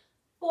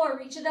 4,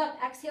 reach it up.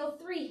 Exhale,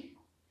 3,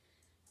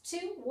 2,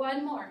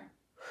 1 more.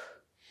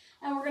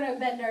 And we're going to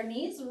bend our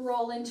knees,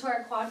 roll into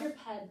our quadruped,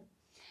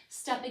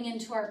 stepping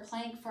into our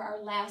plank for our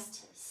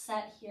last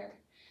set here.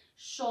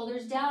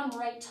 Shoulders down,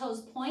 right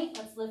toes point.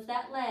 Let's lift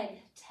that leg.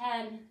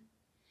 10,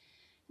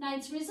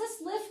 9, so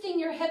resist lifting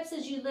your hips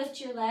as you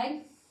lift your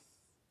leg.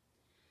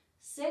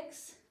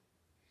 6,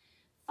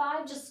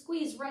 5, just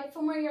squeeze right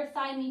from where your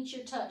thigh meets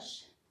your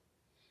tush.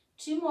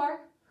 2 more,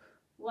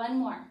 1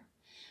 more.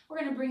 We're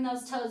going to bring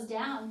those toes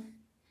down.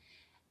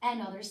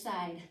 And other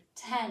side.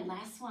 10,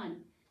 last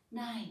one.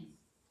 9,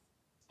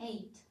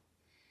 8,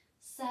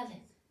 7,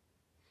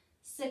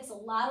 6. A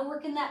lot of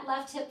work in that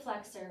left hip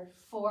flexor.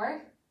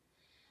 4,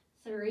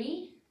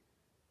 3,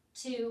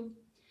 2,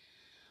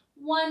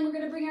 1. We're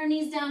going to bring our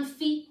knees down,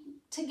 feet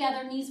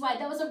together, knees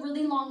wide. That was a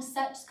really long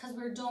set just because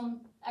we were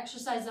doing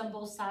exercise on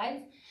both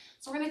sides.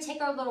 So we're going to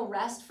take our little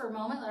rest for a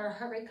moment, let our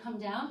heart rate come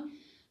down.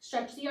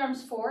 Stretch the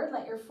arms forward,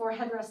 let your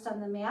forehead rest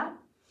on the mat.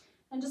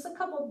 And just a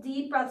couple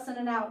deep breaths in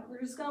and out.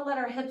 We're just going to let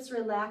our hips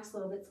relax a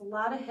little bit. It's a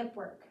lot of hip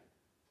work.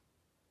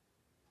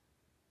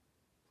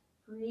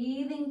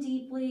 Breathing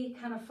deeply,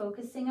 kind of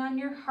focusing on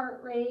your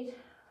heart rate.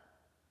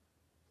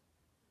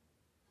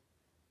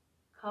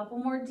 Couple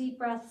more deep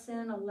breaths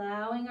in,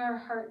 allowing our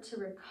heart to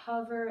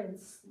recover and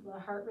the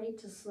heart rate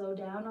to slow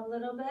down a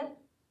little bit.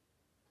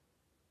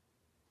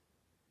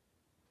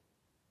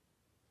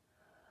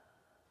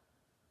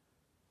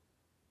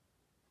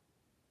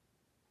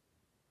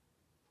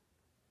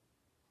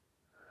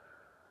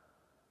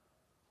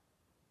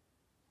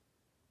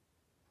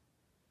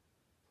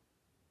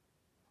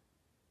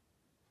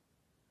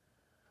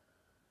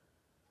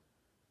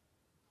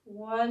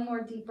 One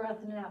more deep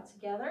breath in and out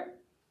together.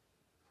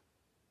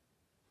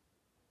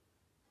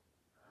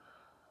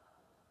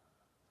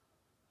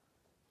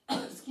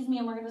 Excuse me,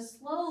 and we're going to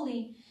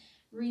slowly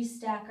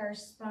restack our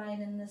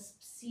spine in this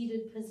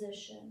seated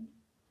position.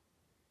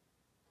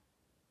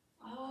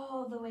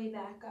 All the way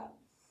back up.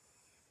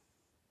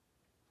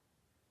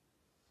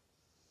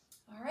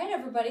 All right,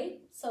 everybody.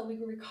 So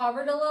we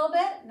recovered a little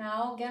bit.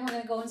 Now, again, we're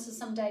going to go into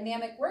some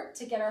dynamic work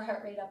to get our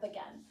heart rate up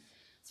again.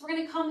 So we're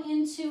going to come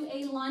into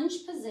a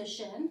lunge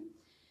position,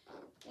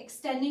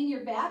 extending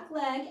your back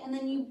leg, and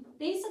then you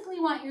basically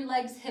want your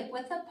legs hip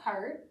width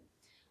apart.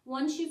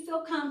 Once you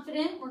feel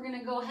confident, we're going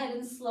to go ahead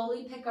and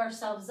slowly pick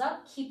ourselves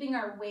up, keeping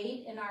our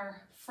weight in our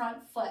front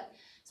foot.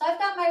 So I've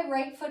got my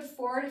right foot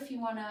forward. If you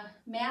want to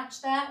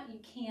match that, you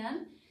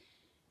can.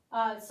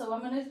 So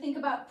I'm going to think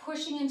about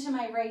pushing into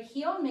my right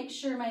heel and make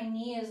sure my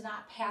knee is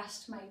not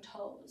past my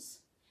toes.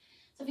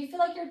 So if you feel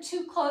like you're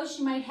too close,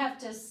 you might have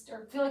to,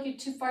 or feel like you're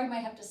too far, you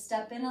might have to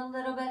step in a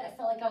little bit. I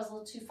felt like I was a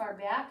little too far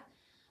back.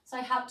 So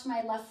I hopped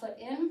my left foot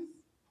in.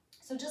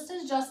 So just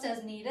adjust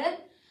as needed.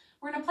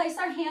 We're going to place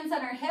our hands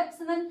on our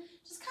hips and then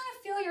just kind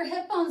of feel your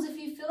hip bones. If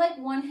you feel like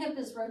one hip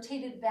is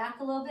rotated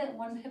back a little bit,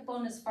 one hip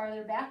bone is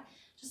farther back,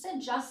 just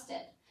adjust it.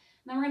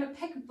 And then we're going to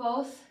pick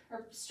both,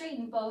 or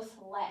straighten both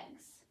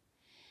legs.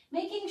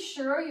 Making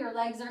sure your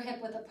legs are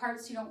hip width apart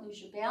so you don't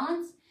lose your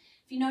balance.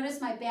 If you notice,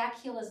 my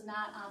back heel is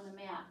not on the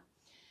mat.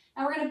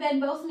 Now we're going to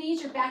bend both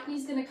knees. Your back knee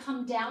is going to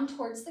come down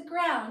towards the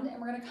ground, and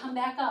we're going to come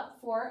back up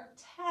for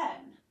 10,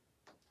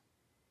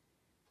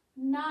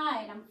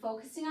 9. I'm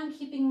focusing on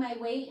keeping my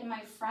weight in my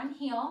front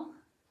heel.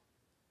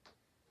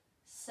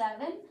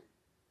 7,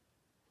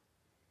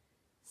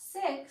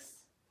 6,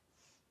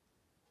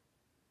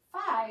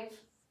 5,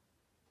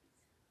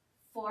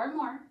 4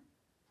 more,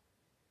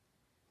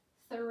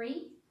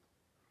 3,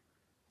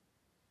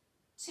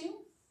 2,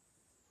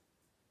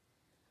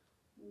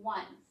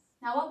 1.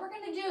 Now what we're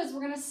going to do is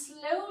we're going to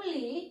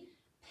slowly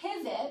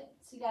pivot.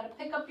 So you got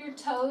to pick up your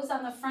toes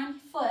on the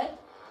front foot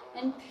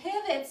and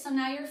pivot so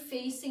now you're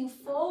facing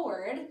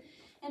forward,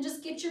 and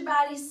just get your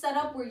body set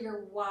up where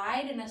you're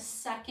wide in a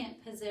second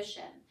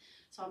position.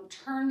 So I'm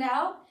turned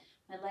out,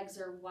 my legs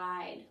are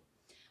wide.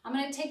 I'm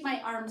going to take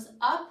my arms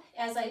up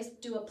as I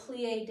do a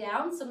plie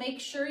down, so make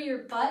sure your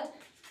butt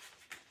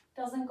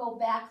doesn't go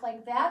back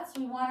like that. So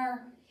we want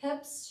our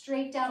hips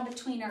straight down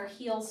between our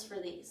heels for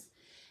these.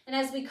 And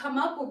as we come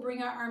up, we'll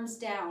bring our arms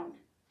down.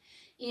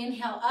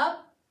 Inhale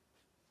up,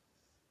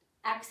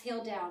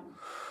 exhale down.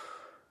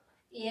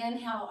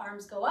 Inhale,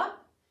 arms go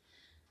up.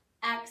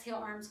 Exhale,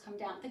 arms come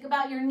down. Think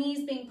about your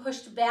knees being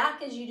pushed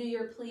back as you do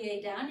your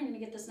plie down. You're going to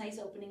get this nice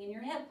opening in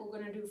your hip. We're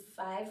going to do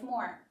 5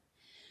 more.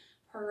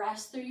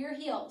 Press through your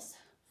heels.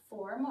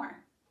 4 more.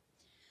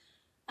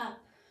 Up.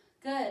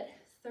 Good.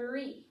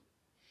 3.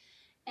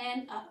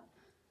 And up.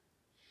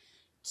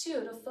 2.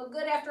 It'll feel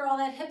good after all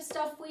that hip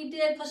stuff we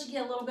did. Plus you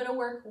get a little bit of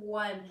work.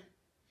 1.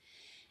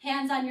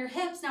 Hands on your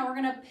hips. Now we're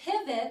going to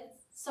pivot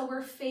so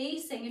we're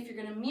facing, if you're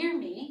going to mirror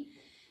me,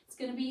 it's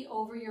going to be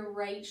over your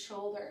right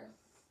shoulder.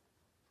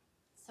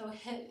 So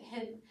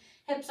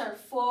hips are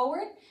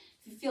forward.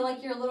 If you feel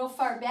like you're a little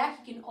far back,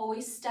 you can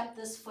always step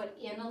this foot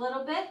in a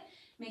little bit,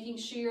 making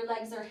sure your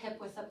legs are hip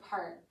width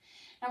apart.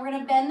 Now we're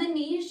going to bend the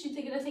knees. You're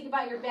going to think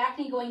about your back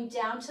knee going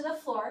down to the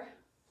floor.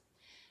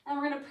 And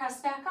we're going to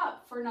press back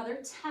up for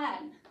another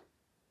 10,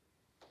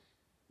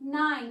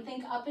 9,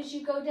 think up as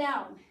you go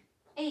down.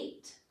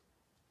 8,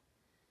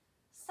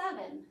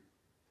 7,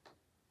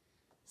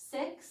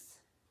 6,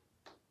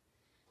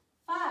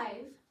 5,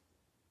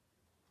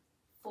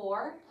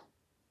 4,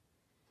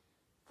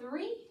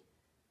 3,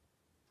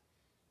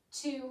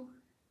 2,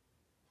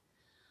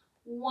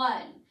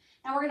 1.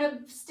 Now we're going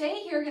to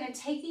stay here, we're going to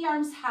take the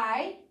arms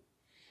high,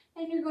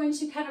 and you're going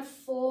to kind of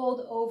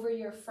fold over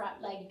your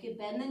front leg. You can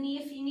bend the knee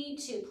if you need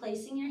to.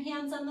 Placing your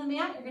hands on the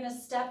mat, you're going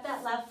to step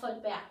that left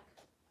foot back.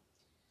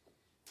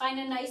 Find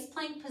a nice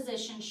plank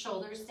position,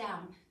 shoulders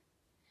down.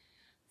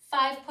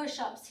 5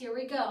 push-ups, here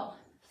we go.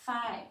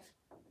 5,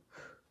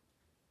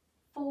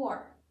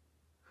 4,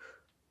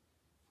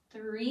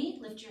 3,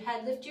 lift your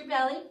head, lift your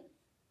belly.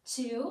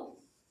 2,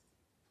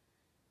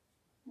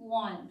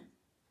 1.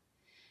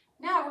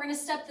 Now we're going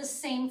to step the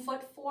same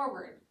foot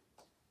forward.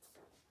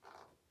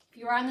 If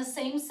you're on the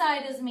same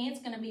side as me,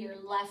 it's going to be your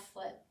left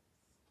foot.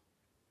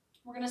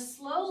 We're going to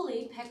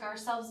slowly pick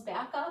ourselves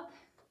back up.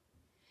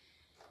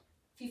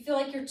 If you feel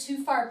like you're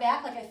too far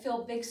back, like I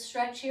feel a big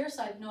stretch here,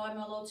 so I know I'm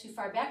a little too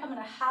far back, I'm going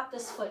to hop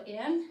this foot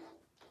in.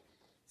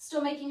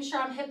 Still making sure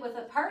I'm hip width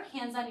apart,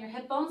 hands on your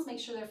hip bones, make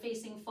sure they're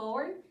facing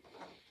forward.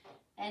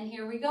 And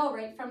here we go,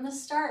 right from the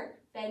start.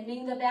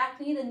 Bending the back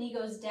knee, the knee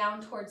goes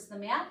down towards the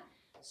mat.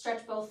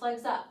 Stretch both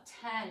legs up.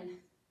 10,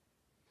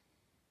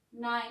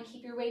 9,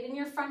 keep your weight in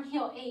your front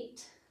heel.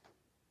 8,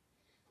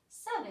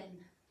 7,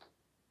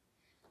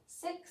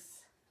 6,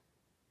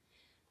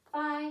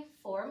 5,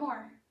 4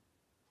 more.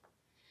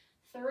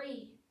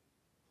 3,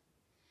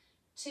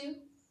 2,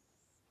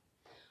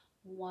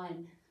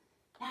 1.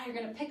 Now you're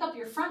going to pick up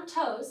your front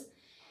toes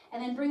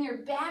and then bring your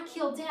back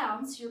heel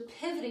down so you're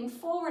pivoting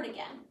forward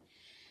again.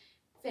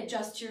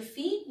 Adjust your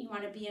feet. You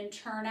want to be in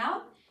turn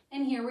out.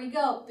 And here we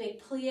go. Big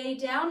plie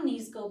down,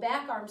 knees go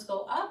back, arms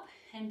go up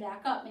and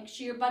back up. Make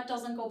sure your butt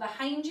doesn't go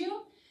behind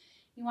you.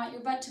 You want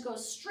your butt to go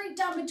straight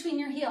down between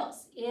your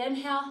heels.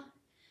 Inhale,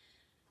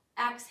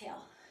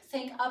 exhale.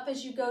 Think up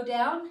as you go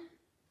down.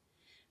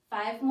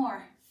 5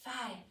 more. 5.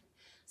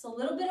 It's a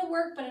little bit of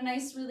work, but a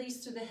nice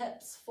release through the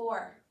hips.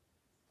 4.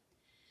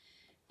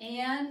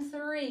 And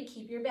 3.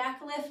 Keep your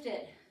back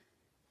lifted.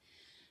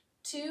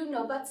 2.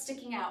 No butt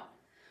sticking out.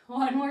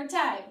 1 more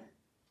time.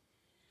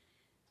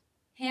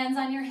 Hands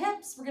on your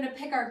hips. We're going to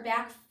pick our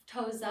back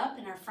toes up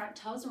and our front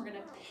toes, and we're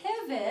going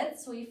to pivot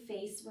so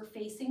we're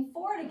facing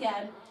forward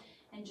again,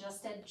 and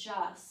just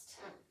adjust.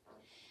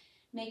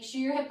 Make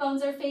sure your hip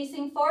bones are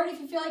facing forward. If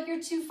you feel like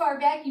you're too far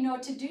back, you know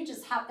what to do.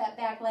 Just hop that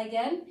back leg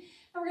in.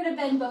 And we're going to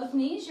bend both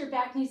knees. Your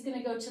back knee's going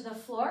to go to the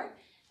floor,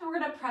 and we're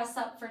going to press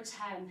up for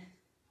 10.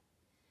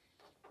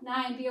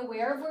 9, be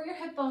aware of where your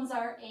hip bones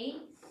are.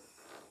 8,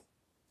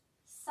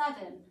 7,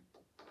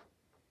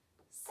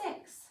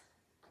 6,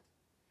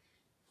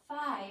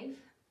 5,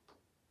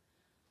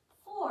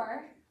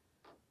 4,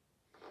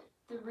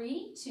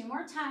 3, 2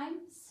 more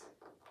times,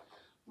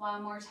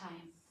 1 more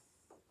time.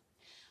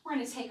 We're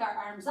going to take our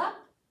arms up,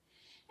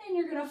 and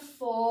you're going to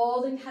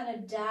fold and kind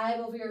of dive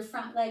over your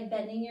front leg,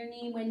 bending your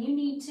knee when you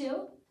need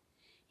to.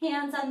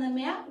 Hands on the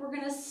mat. We're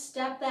going to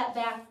step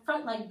that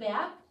front leg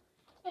back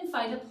and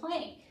find a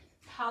plank.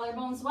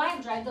 Collarbones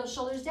wide, drive those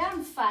shoulders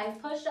down.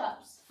 5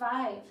 push-ups.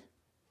 5,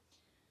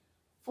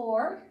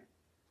 4,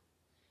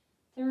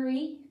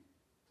 3,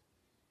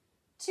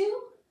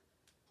 2,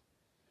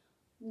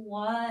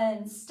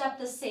 1. Step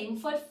the same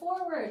foot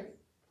forward.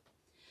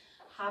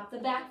 Hop the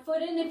back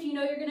foot in. If you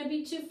know you're going to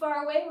be too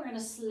far away, we're going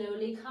to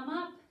slowly come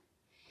up.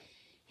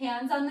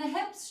 Hands on the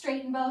hips,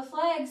 straighten both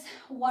legs.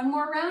 1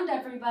 more round,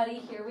 everybody.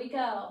 Here we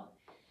go.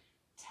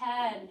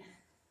 10,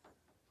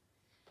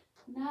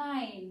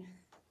 9,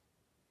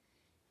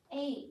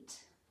 8,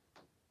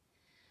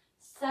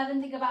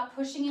 7. Think about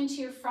pushing into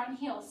your front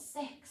heel.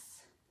 6,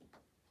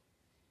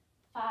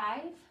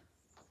 5,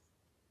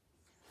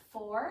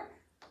 4,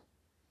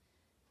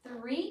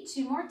 3,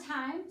 2 more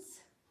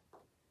times.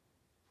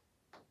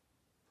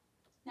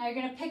 Now you're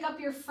going to pick up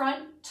your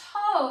front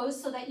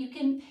toes so that you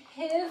can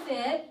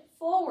pivot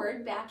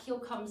forward. Back heel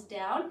comes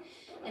down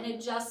and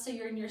adjust so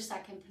you're in your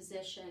second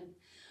position.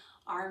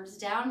 Arms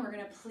down. We're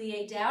going to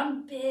plie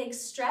down. Big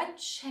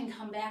stretch and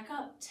come back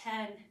up.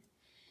 10.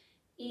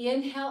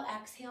 Inhale,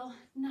 exhale.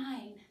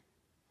 9,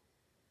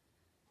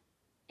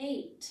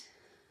 8,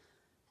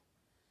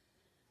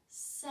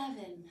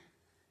 7,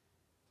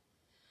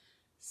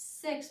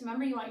 6.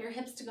 Remember, you want your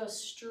hips to go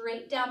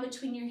straight down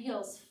between your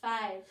heels.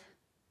 5,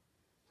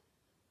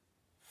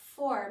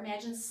 4.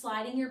 Imagine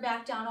sliding your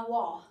back down a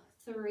wall.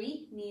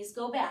 3. Knees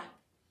go back.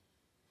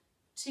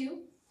 2.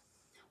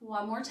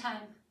 1 more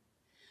time.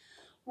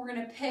 We're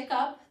going to pick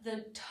up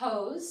the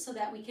toes so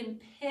that we can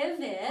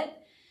pivot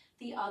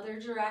the other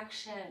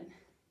direction.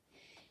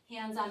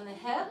 Hands on the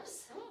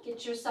hips.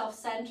 Get yourself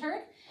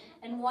centered.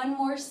 And 1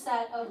 more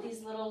set of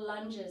these little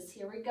lunges.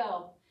 Here we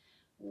go.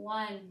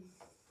 1,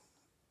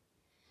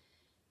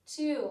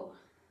 2.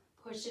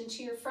 Push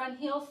into your front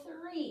heel.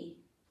 3,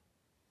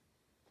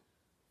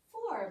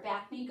 4.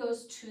 Back knee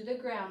goes to the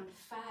ground.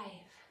 5,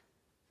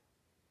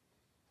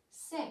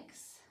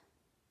 6,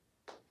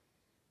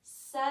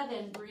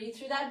 7, breathe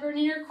through that burn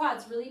in your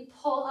quads. Really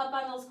pull up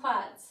on those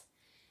quads.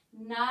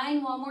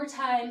 9, one more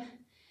time.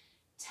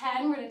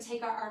 10, we're going to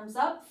take our arms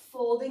up,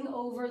 folding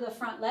over the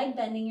front leg,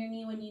 bending your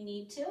knee when you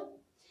need to.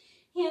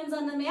 Hands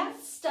on the mat,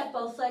 step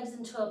both legs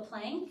into a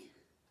plank.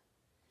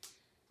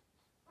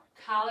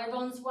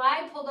 Collarbones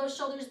wide, pull those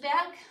shoulders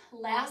back.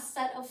 Last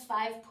set of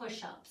 5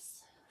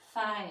 push-ups.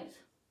 5,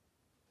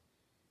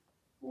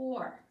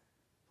 4,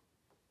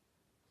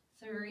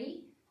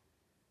 3,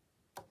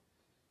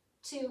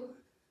 2,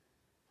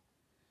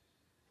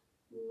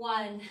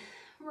 1.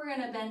 We're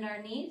going to bend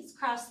our knees,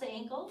 cross the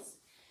ankles,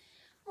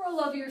 roll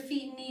over your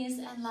feet and knees,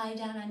 and lie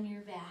down on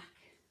your back.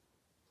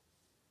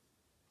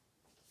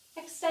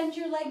 Extend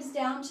your legs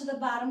down to the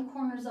bottom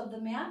corners of the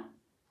mat.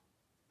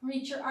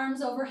 Reach your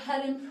arms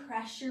overhead and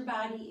press your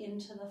body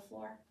into the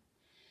floor.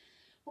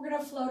 We're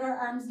going to float our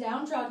arms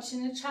down, draw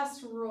chin to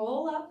chest,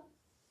 roll up.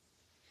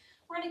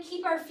 We're going to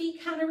keep our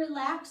feet kind of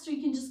relaxed, so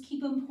you can just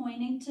keep them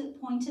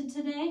pointed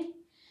today.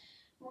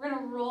 We're going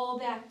to roll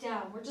back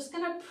down. We're just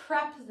going to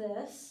prep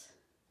this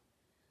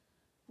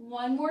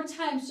one more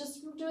time. It's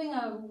just doing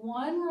a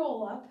 1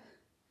 roll up,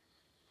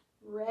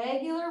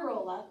 regular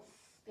roll up,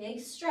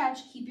 big stretch.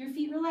 Keep your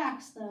feet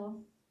relaxed though.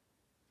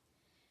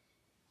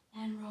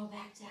 And roll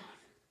back down.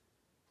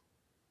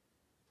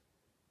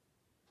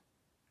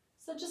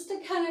 So just to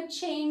kind of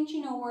change,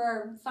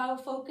 where our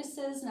focus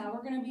is, now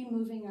we're going to be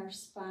moving our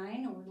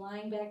spine, and we're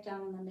lying back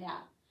down on the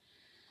mat.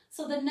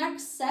 So the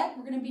next set,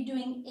 we're going to be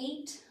doing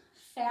 8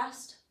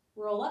 fast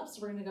roll-ups.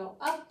 We're going to go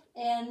up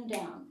and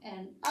down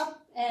and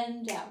up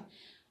and down.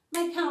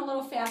 Might count a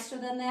little faster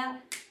than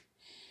that.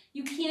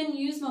 You can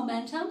use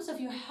momentum, so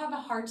if you have a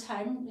hard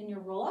time in your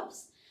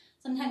roll-ups,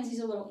 sometimes these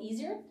are a little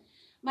easier.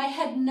 My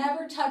head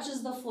never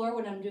touches the floor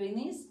when I'm doing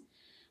these.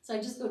 So I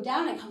just go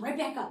down, I come right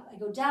back up. I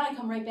go down, I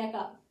come right back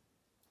up.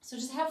 So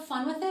just have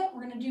fun with it.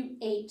 We're going to do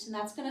 8, and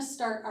that's going to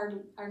start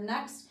our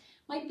next,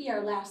 might be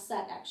our last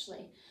set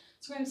actually.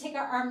 So we're going to take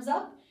our arms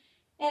up,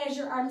 and as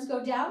your arms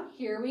go down,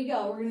 here we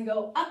go. We're going to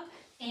go up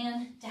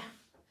and down,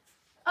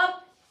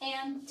 up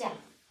and down,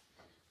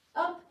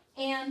 up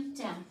and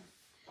down,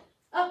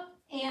 up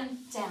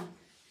and down,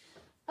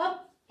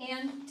 up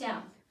and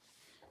down,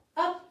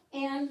 up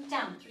and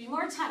down. 3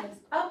 more times,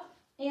 up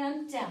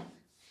and down.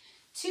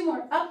 2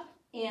 more, up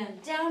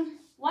and down.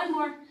 1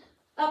 more,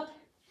 up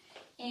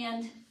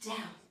and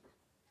down.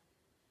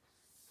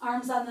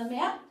 Arms on the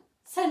mat,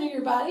 center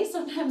your body.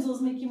 Sometimes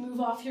those make you move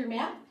off your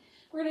mat.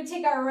 We're going to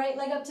take our right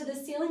leg up to the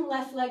ceiling,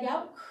 left leg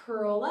out,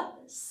 curl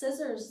up,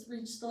 scissors,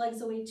 reach the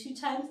legs away 2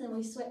 times, then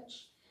we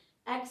switch.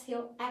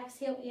 Exhale,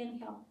 exhale,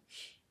 inhale.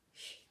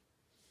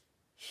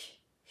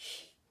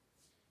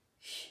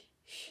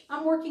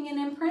 I'm working in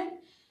imprint.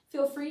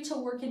 Feel free to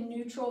work in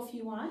neutral if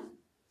you want.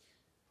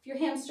 If your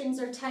hamstrings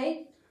are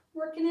tight,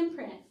 work in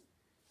imprint.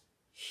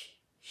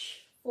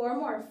 4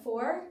 more.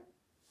 4,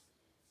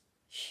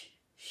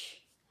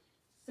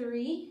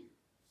 3,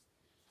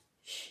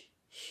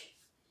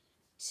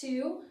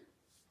 2,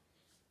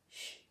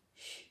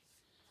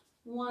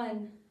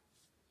 1.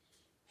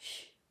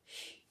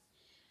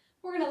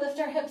 We're going to lift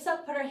our hips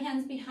up, put our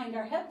hands behind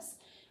our hips,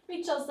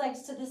 reach those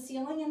legs to the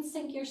ceiling, and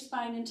sink your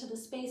spine into the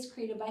space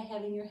created by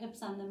having your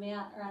hips on the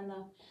mat or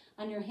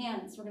on your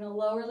hands. We're going to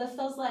lower lift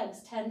those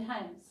legs 10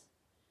 times.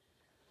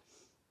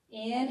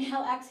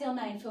 Inhale, exhale,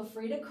 9. Feel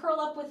free to curl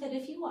up with it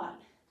if you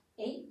want.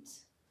 8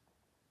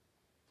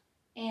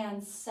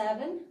 and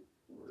 7.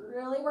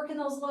 Really working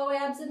those low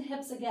abs and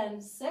hips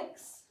again.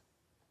 6,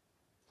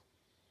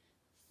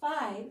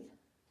 5,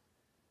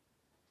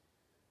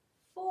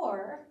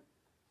 4,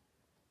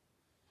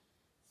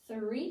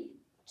 3,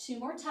 2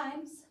 more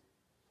times.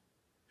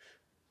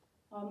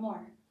 1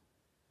 more.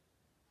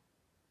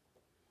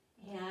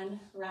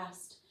 And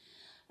rest.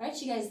 All right,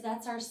 you guys,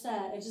 that's our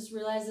set. I just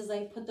realized as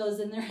I put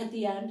those in there at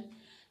the end,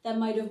 that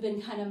might have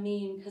been kind of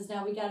mean because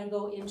now we got to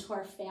go into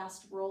our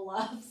fast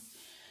roll-ups.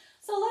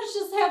 So let's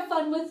just have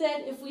fun with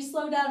it. If we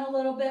slow down a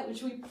little bit,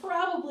 which we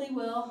probably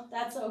will,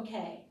 that's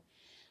okay.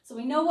 So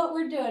we know what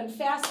we're doing.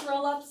 Fast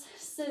roll-ups,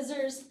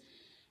 scissors,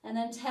 and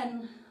then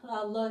 10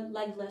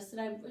 leg lifts.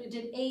 And I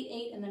did 8,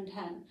 8, and then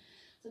 10.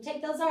 So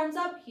take those arms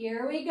up.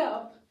 Here we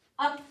go.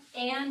 Up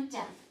and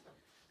down.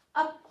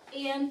 Up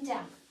and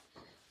down.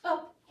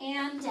 Up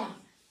and down.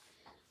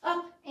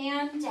 Up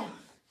and down.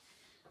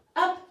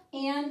 Up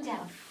and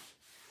down.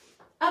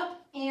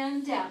 Up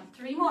and down.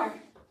 3 more.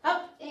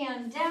 Up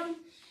and down.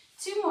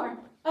 2 more.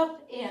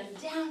 Up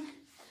and down.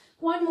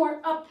 1 more.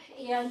 Up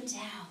and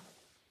down.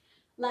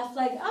 Left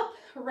leg up,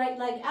 right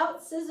leg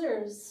out,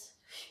 scissors.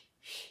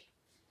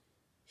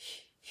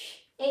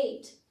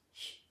 8.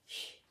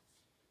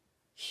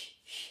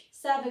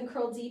 7,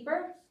 curl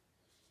deeper.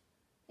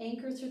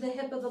 Anchor through the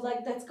hip of the leg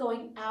that's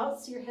going out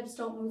so your hips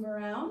don't move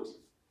around.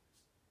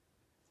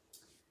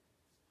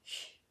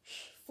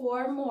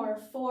 4 more.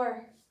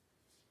 4,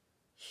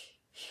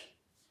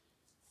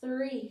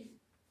 3,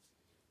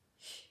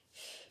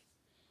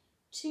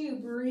 2.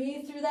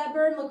 Breathe through that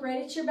burn. Look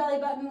right at your belly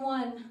button.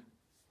 1.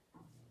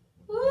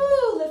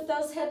 Woo! Lift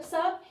those hips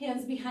up.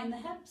 Hands behind the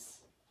hips.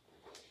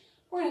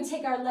 We're going to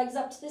take our legs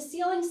up to the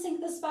ceiling,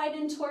 sink the spine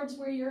in towards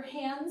where your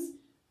hands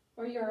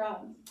or your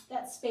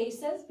that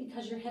space is,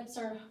 because your hips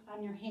are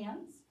on your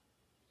hands.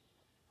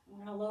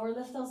 We're going to lower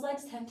lift those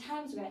legs 10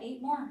 times. We got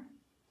 8 more.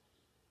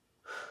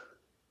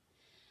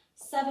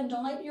 7,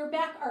 don't let your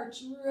back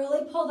arch.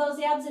 Really pull those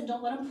abs in.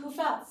 Don't let them poof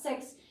out.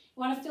 6, you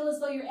want to feel as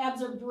though your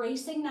abs are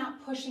bracing,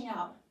 not pushing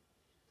out.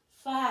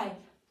 5,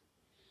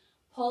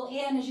 pull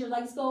in as your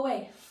legs go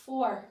away.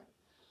 4,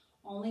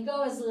 only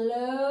go as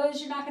low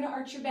as you're not going to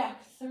arch your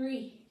back.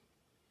 3,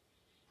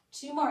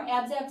 2 more.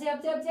 Abs, abs,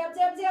 abs, abs, abs,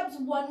 abs, abs.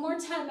 1 more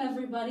time,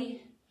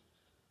 everybody.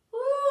 Woo,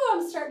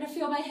 I'm starting to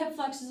feel my hip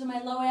flexors and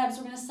my low abs.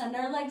 We're going to send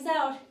our legs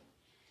out.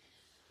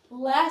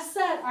 Last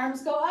set.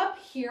 Arms go up.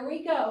 Here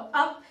we go.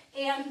 Up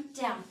and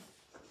down.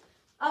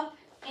 Up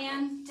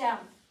and down.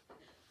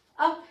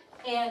 Up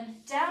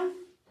and down.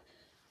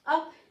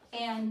 Up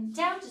and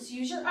down. Just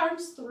use your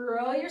arms.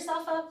 Throw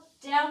yourself up,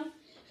 down.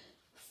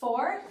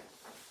 4,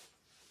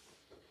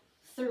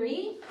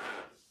 3,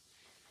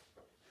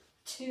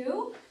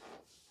 2,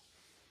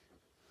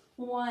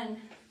 1.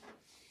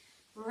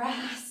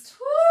 Rest.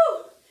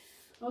 Woo!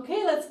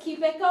 Okay, let's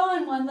keep it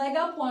going. 1 leg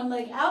up, 1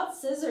 leg out.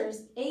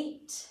 Scissors.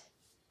 8,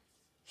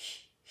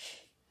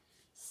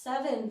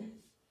 7,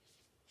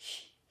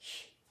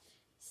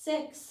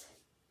 6,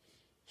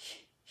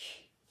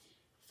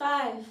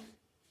 5,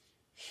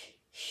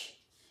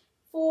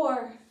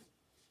 4,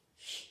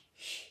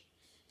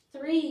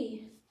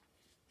 3,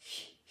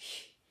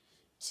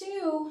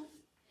 2,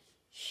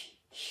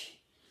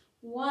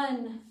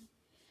 1.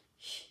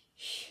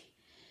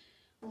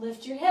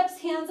 Lift your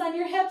hips, hands on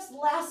your hips.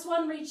 Last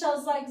one, reach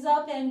those legs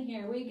up, and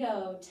here we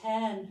go.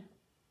 10,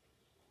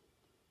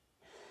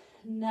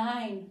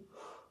 9,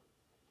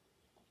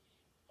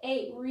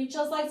 8, reach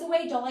those legs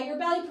away. Don't let your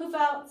belly poof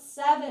out.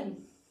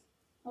 7,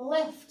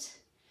 lift.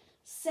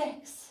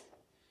 6,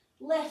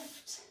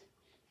 lift.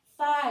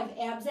 5,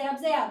 abs,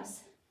 abs,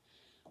 abs.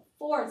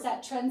 4, it's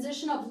that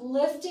transition of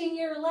lifting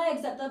your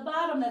legs at the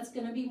bottom that's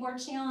going to be more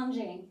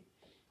challenging.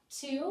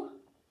 2,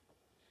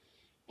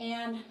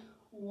 and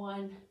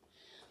 1.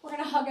 We're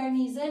going to hug our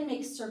knees in,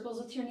 make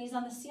circles with your knees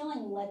on the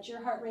ceiling. Let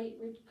your heart rate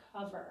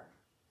recover.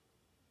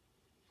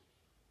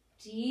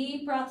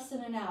 Deep breaths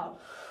in and out.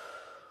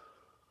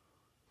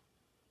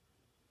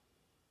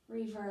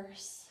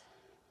 Reverse.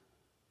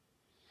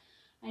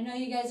 I know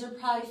you guys are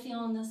probably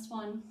feeling this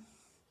one.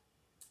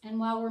 And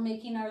while we're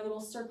making our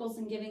little circles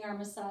and giving our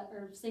massage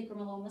or sacrum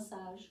a little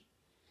massage,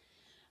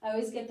 I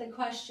always get the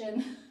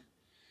question,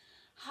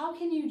 how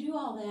can you do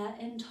all that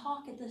and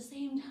talk at the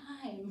same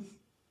time?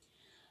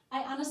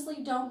 I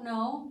honestly don't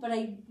know, but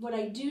what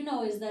I do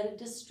know is that it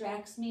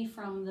distracts me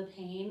from the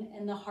pain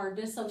and the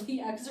hardness of the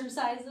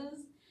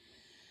exercises.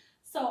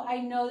 So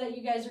I know that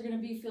you guys are going to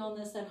be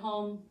feeling this at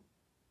home.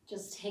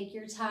 Just take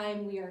your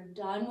time. We are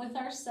done with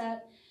our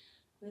set,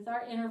 with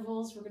our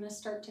intervals. We're going to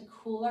start to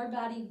cool our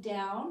body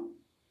down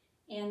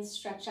and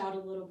stretch out a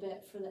little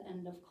bit for the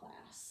end of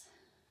class.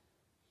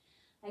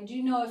 I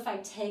do know if I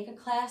take a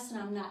class and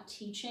I'm not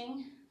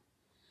teaching,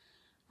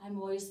 I'm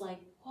always like,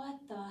 what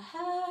the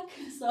heck?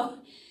 So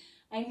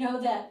I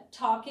know that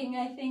talking,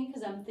 I think,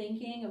 because I'm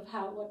thinking of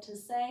what to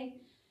say,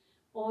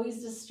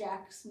 always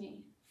distracts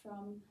me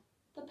from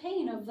the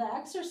pain of the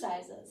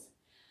exercises.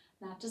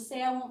 Not to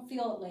say I won't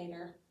feel it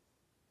later.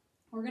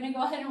 We're going to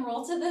go ahead and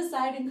roll to the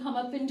side and come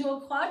up into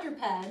a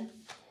quadruped. And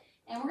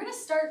we're going to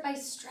start by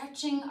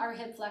stretching our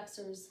hip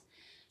flexors.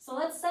 So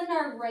let's send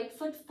our right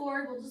foot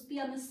forward. We'll just be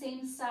on the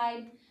same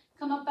side.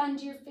 Come up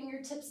onto your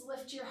fingertips,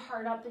 lift your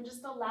heart up, and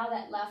just allow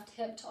that left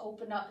hip to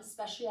open up,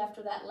 especially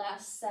after that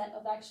last set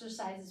of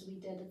exercises we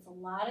did. It's a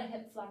lot of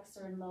hip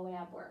flexor and low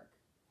ab work.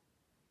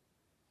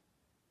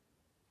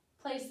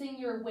 Placing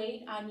your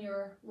weight on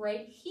your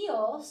right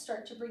heel,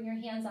 start to bring your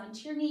hands onto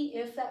your knee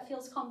if that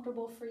feels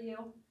comfortable for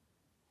you.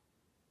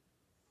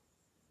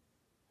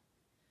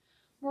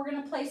 We're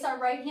going to place our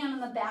right hand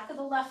on the back of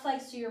the left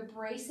leg so you're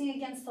bracing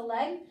against the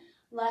leg.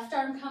 Left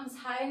arm comes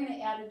high. You're going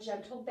to add a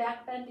gentle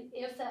back bend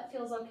if that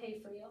feels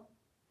okay for you.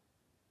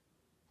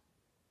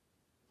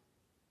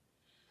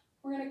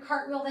 We're going to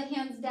cartwheel the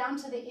hands down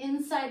to the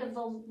inside of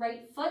the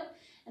right foot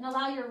and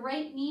allow your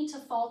right knee to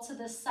fall to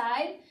the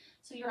side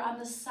so you're on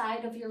the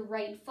side of your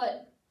right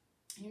foot.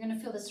 You're going to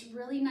feel this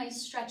really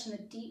nice stretch in the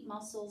deep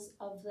muscles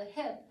of the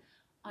hip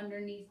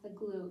underneath the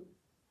glute.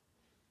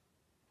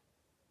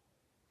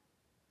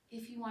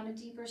 If you want a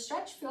deeper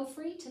stretch, feel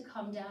free to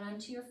come down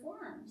onto your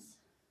forearms.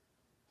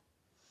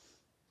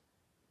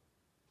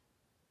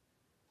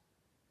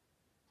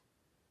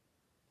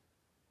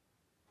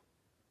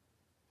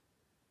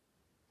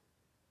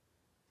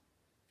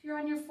 If you're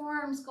on your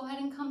forearms, go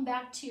ahead and come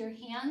back to your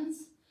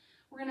hands.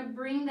 We're going to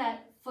bring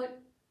that foot,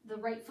 the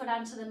right foot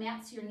onto the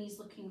mat so your knee's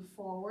looking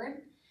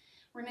forward.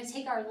 We're going to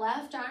take our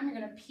left arm, you're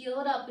going to peel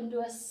it up and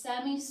do a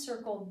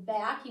semicircle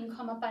back. You can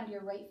come up onto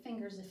your right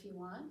fingers if you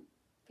want,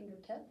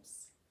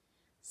 fingertips.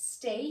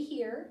 Stay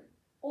here,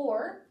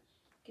 or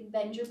you can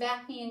bend your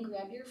back knee and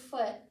grab your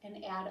foot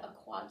and add a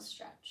quad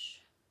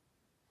stretch.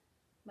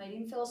 Might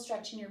even feel a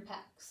stretch in your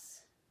pecs.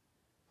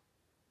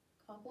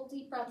 Couple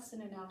deep breaths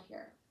in and out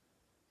here.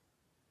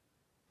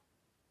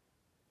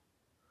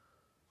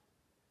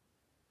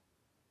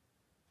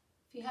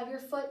 If you have your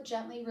foot,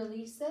 gently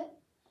release it.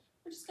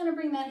 We're just gonna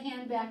bring that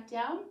hand back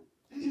down,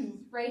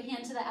 right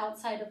hand to the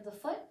outside of the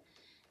foot,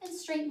 and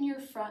straighten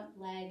your front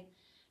leg.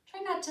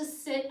 Try not to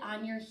sit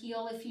on your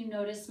heel if you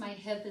notice my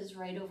hip is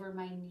right over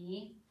my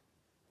knee.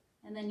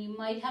 And then you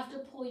might have to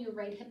pull your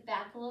right hip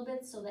back a little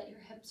bit so that your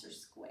hips are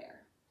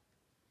square.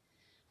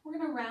 We're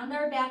gonna round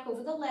our back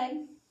over the leg.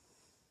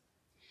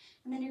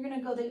 And then you're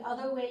gonna go the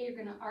other way. You're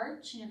gonna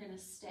arch and you're gonna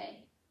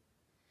stay.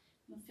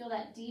 You'll feel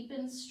that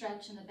deepened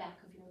stretch in the back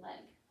of your leg.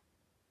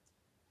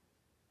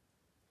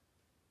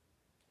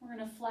 We're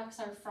gonna flex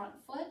our front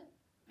foot.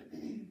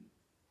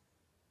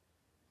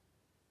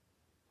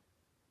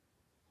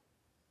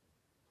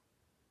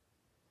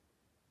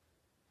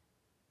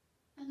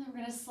 And then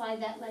we're going to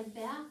slide that leg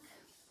back.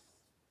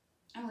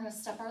 And we're going to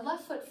step our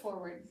left foot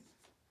forward.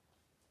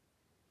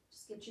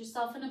 Just get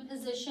yourself in a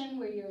position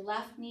where your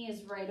left knee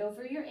is right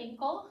over your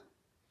ankle.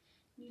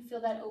 You feel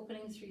that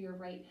opening through your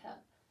right hip.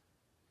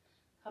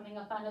 Coming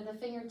up onto the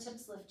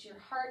fingertips, lift your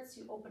heart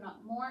so you open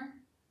up more.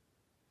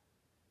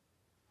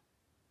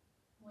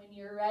 When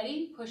you're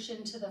ready, push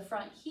into the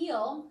front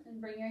heel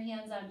and bring your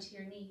hands onto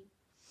your knee.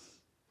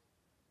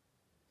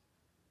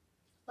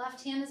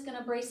 Left hand is going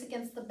to brace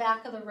against the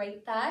back of the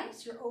right thigh,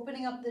 so you're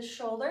opening up this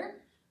shoulder.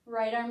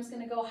 Right arm's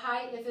going to go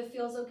high. If it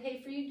feels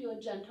okay for you, do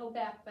a gentle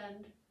back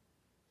bend.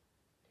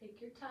 Take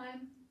your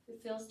time. If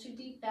it feels too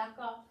deep, back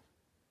off.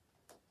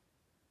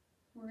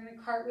 We're going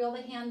to cartwheel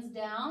the hands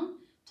down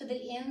to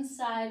the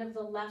inside of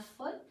the left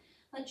foot.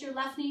 Let your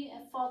left knee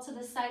fall to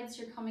the side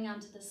so you're coming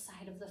onto the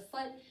side of the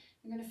foot.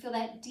 You're going to feel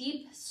that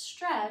deep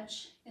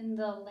stretch in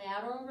the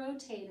lateral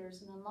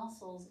rotators and the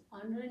muscles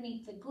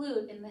underneath the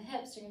glute in the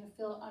hips. You're going to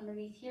feel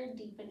underneath here,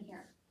 deep in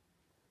here.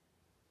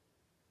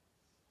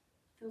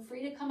 Feel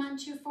free to come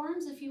onto your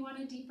forearms if you want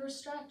a deeper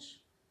stretch.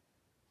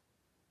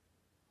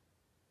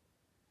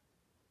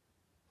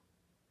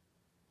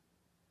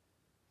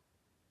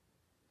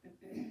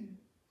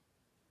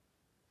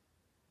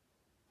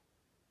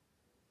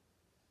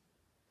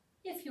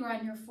 If you're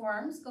on your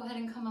forearms, go ahead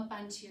and come up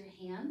onto your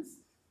hands.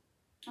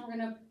 And we're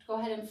going to go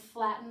ahead and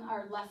flatten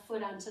our left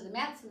foot onto the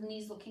mat so the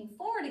knee's looking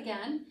forward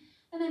again.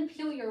 And then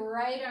peel your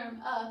right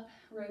arm up,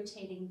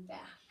 rotating back.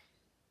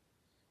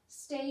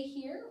 Stay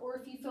here, or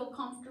if you feel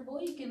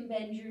comfortable, you can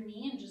bend your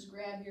knee and just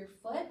grab your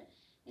foot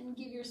and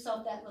give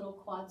yourself that little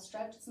quad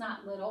stretch. It's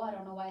not little, I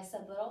don't know why I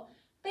said little.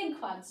 Big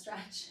quad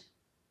stretch.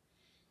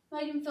 You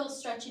might even feel a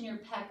stretch in your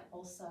pec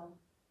also.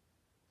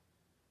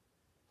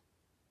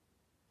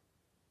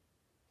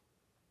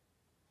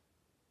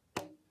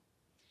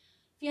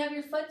 If you have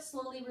your foot,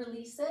 slowly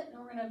release it, and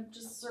we're going to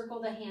just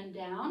circle the hand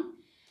down,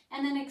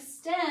 and then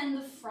extend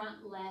the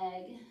front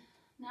leg.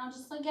 Now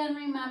just again,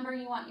 remember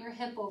you want your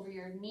hip over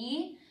your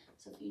knee,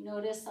 so if you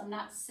notice, I'm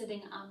not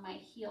sitting on my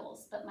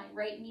heels, but my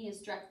right knee is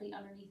directly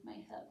underneath my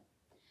hip.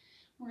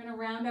 We're going to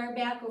round our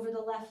back over the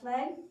left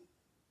leg,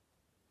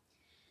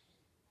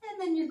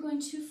 and then you're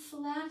going to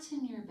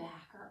flatten your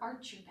back or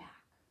arch your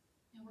back,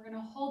 and we're going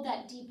to hold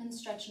that deep and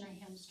stretch in our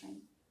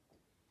hamstring.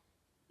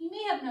 You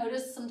may have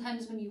noticed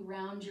sometimes when you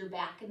round your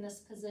back in this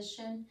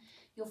position,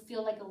 you'll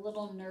feel like a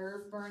little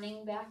nerve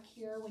burning back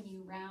here when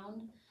you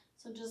round.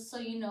 So just so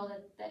you know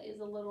that that is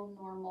a little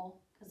normal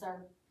because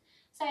our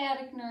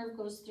sciatic nerve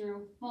goes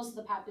through, most of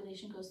the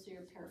population goes through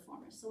your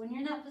piriformis. So when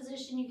you're in that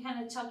position, you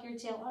kind of tuck your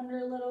tail under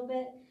a little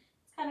bit.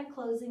 It's kind of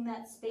closing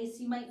that space.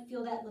 You might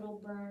feel that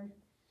little burn.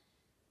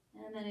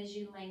 And then as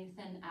you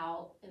lengthen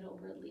out, it'll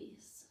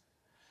release.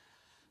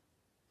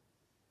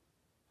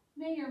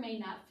 May or may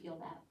not feel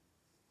that.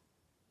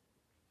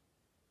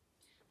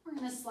 We're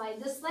going to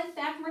slide this leg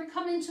back. We're going to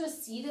come into a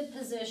seated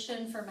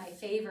position for my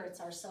favorites,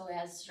 our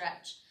psoas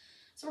stretch.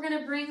 So we're going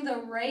to bring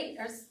the right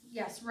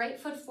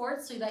foot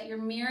forward so that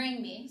you're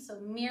mirroring me. So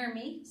mirror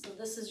me. So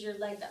this is your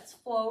leg that's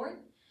forward.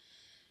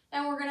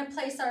 And we're going to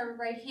place our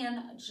right hand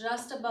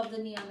just above the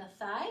knee on the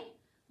thigh.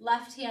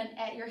 Left hand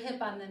at your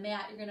hip on the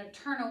mat. You're going to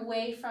turn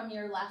away from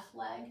your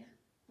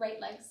right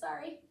leg,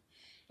 sorry.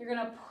 You're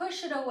going to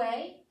push it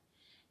away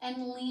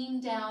and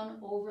lean down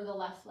over the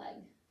left leg.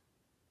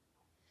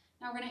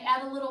 Now we're going to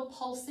add a little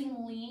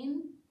pulsing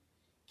lean.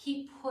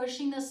 Keep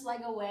pushing this leg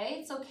away.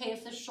 It's okay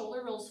if the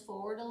shoulder rolls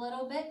forward a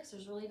little bit because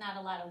there's really not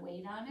a lot of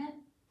weight on it.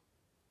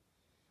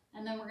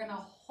 And then we're going to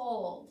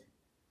hold.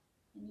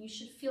 And you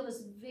should feel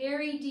this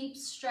very deep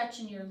stretch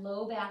in your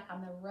low back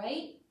on the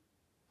right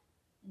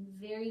and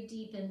very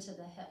deep into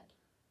the hip.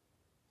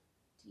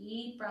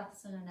 Deep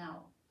breaths in and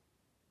out.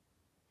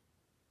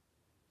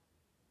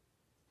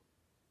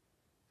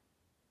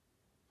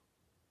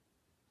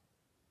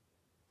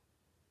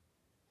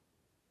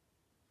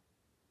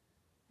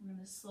 I'm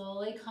going to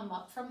slowly come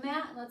up from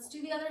that. Let's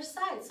do the other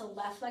side. So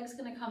left leg's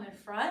going to come in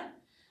front.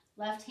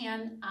 Left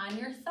hand on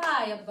your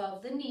thigh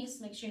above the knee.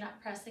 So make sure you're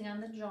not pressing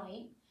on the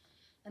joint.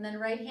 And then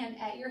right hand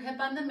at your hip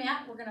on the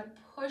mat. We're going to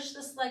push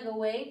this leg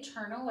away,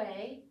 turn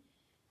away,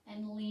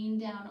 and lean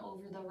down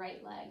over the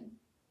right leg.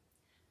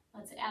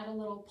 Let's add a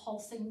little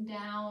pulsing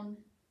down,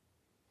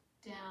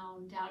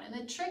 down, down. And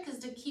the trick is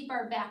to keep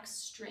our back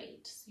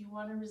straight. So you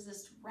want to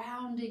resist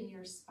rounding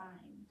your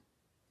spine.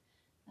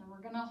 And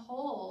we're gonna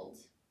hold.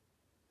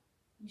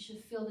 You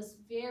should feel this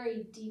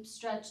very deep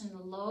stretch in the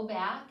low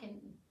back and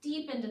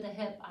deep into the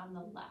hip on the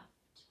left.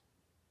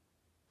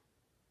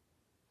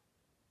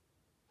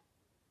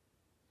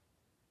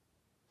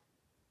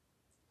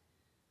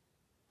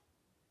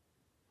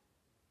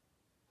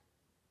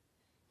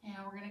 And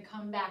we're going to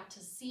come back to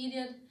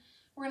seated.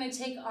 We're going to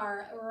take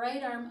our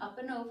right arm up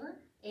and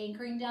over,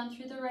 anchoring down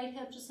through the right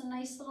hip, just a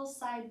nice little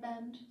side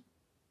bend.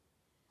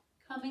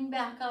 Coming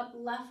back up,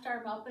 left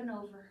arm up and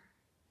over.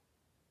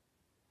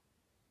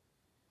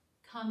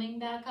 Coming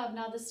back up.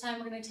 Now this time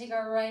we're going to take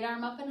our right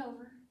arm up and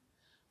over.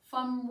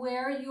 From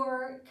where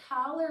your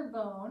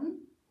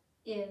collarbone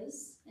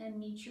is and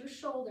meet your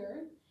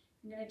shoulder,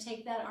 you're going to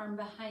take that arm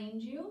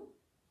behind you,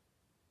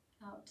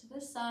 out to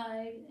the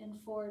side and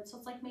forward. So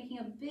it's like making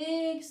a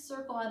big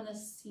circle on the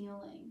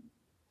ceiling.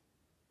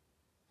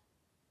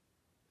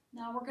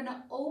 Now we're going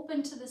to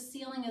open to the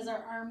ceiling as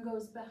our arm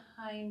goes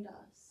behind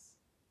us.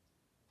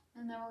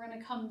 And then we're going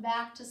to come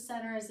back to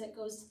center as it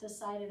goes to the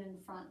side and in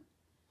front.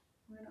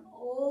 We're going to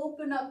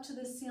open up to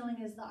the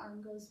ceiling as the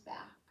arm goes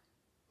back.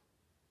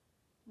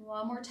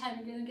 One more time,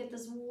 you're going to get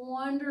this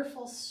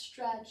wonderful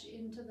stretch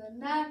into the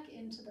neck,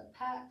 into the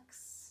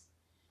pecs,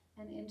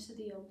 and into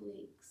the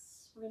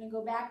obliques. We're going to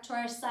go back to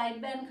our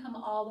side bend, come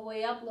all the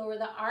way up, lower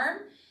the arm,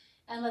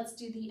 and let's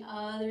do the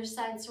other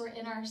side. So we're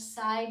in our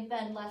side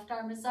bend, left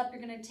arm is up.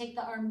 You're going to take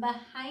the arm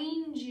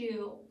behind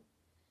you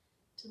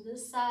to the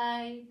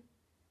side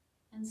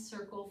and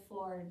circle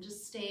forward. And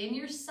just stay in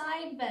your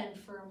side bend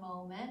for a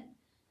moment.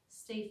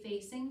 Stay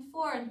facing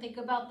forward and think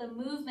about the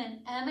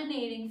movement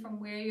emanating from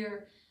where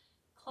your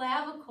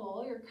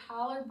clavicle, your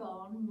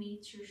collarbone,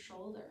 meets your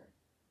shoulder.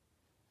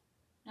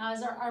 Now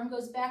as our arm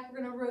goes back, we're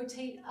going to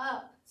rotate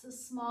up. It's a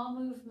small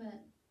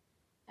movement.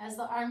 As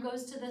the arm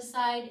goes to the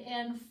side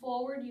and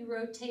forward, you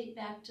rotate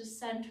back to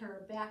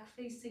center, back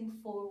facing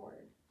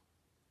forward.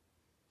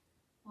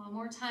 One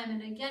more time.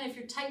 And again, if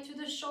you're tight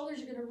through the shoulders,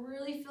 you're going to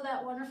really feel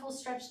that wonderful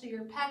stretch through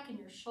your pec and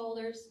your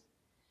shoulders.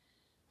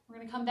 We're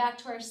going to come back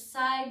to our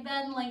side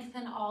bend,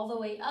 lengthen all the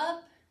way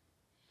up.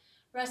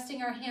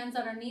 Resting our hands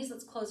on our knees,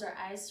 let's close our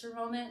eyes for a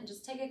moment and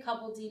just take a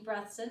couple deep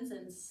breaths in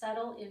and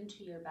settle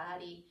into your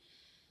body.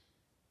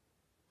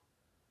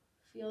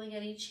 Feeling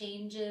any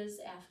changes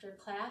after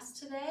class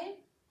today?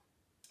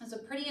 It was a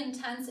pretty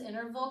intense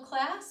interval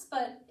class,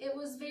 but it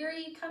was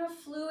very kind of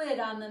fluid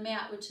on the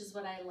mat, which is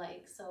what I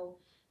like. So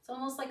it's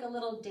almost like a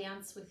little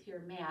dance with your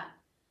mat.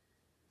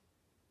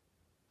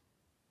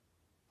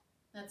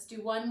 Let's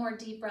do one more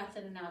deep breath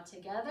in and out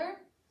together.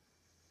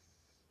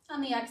 On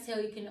the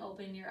exhale, you can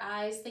open your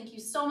eyes. Thank you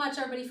so much,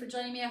 everybody, for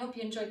joining me. I hope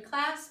you enjoyed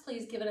class.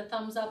 Please give it a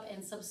thumbs up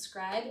and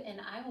subscribe, and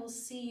I will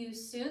see you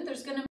soon. There's going to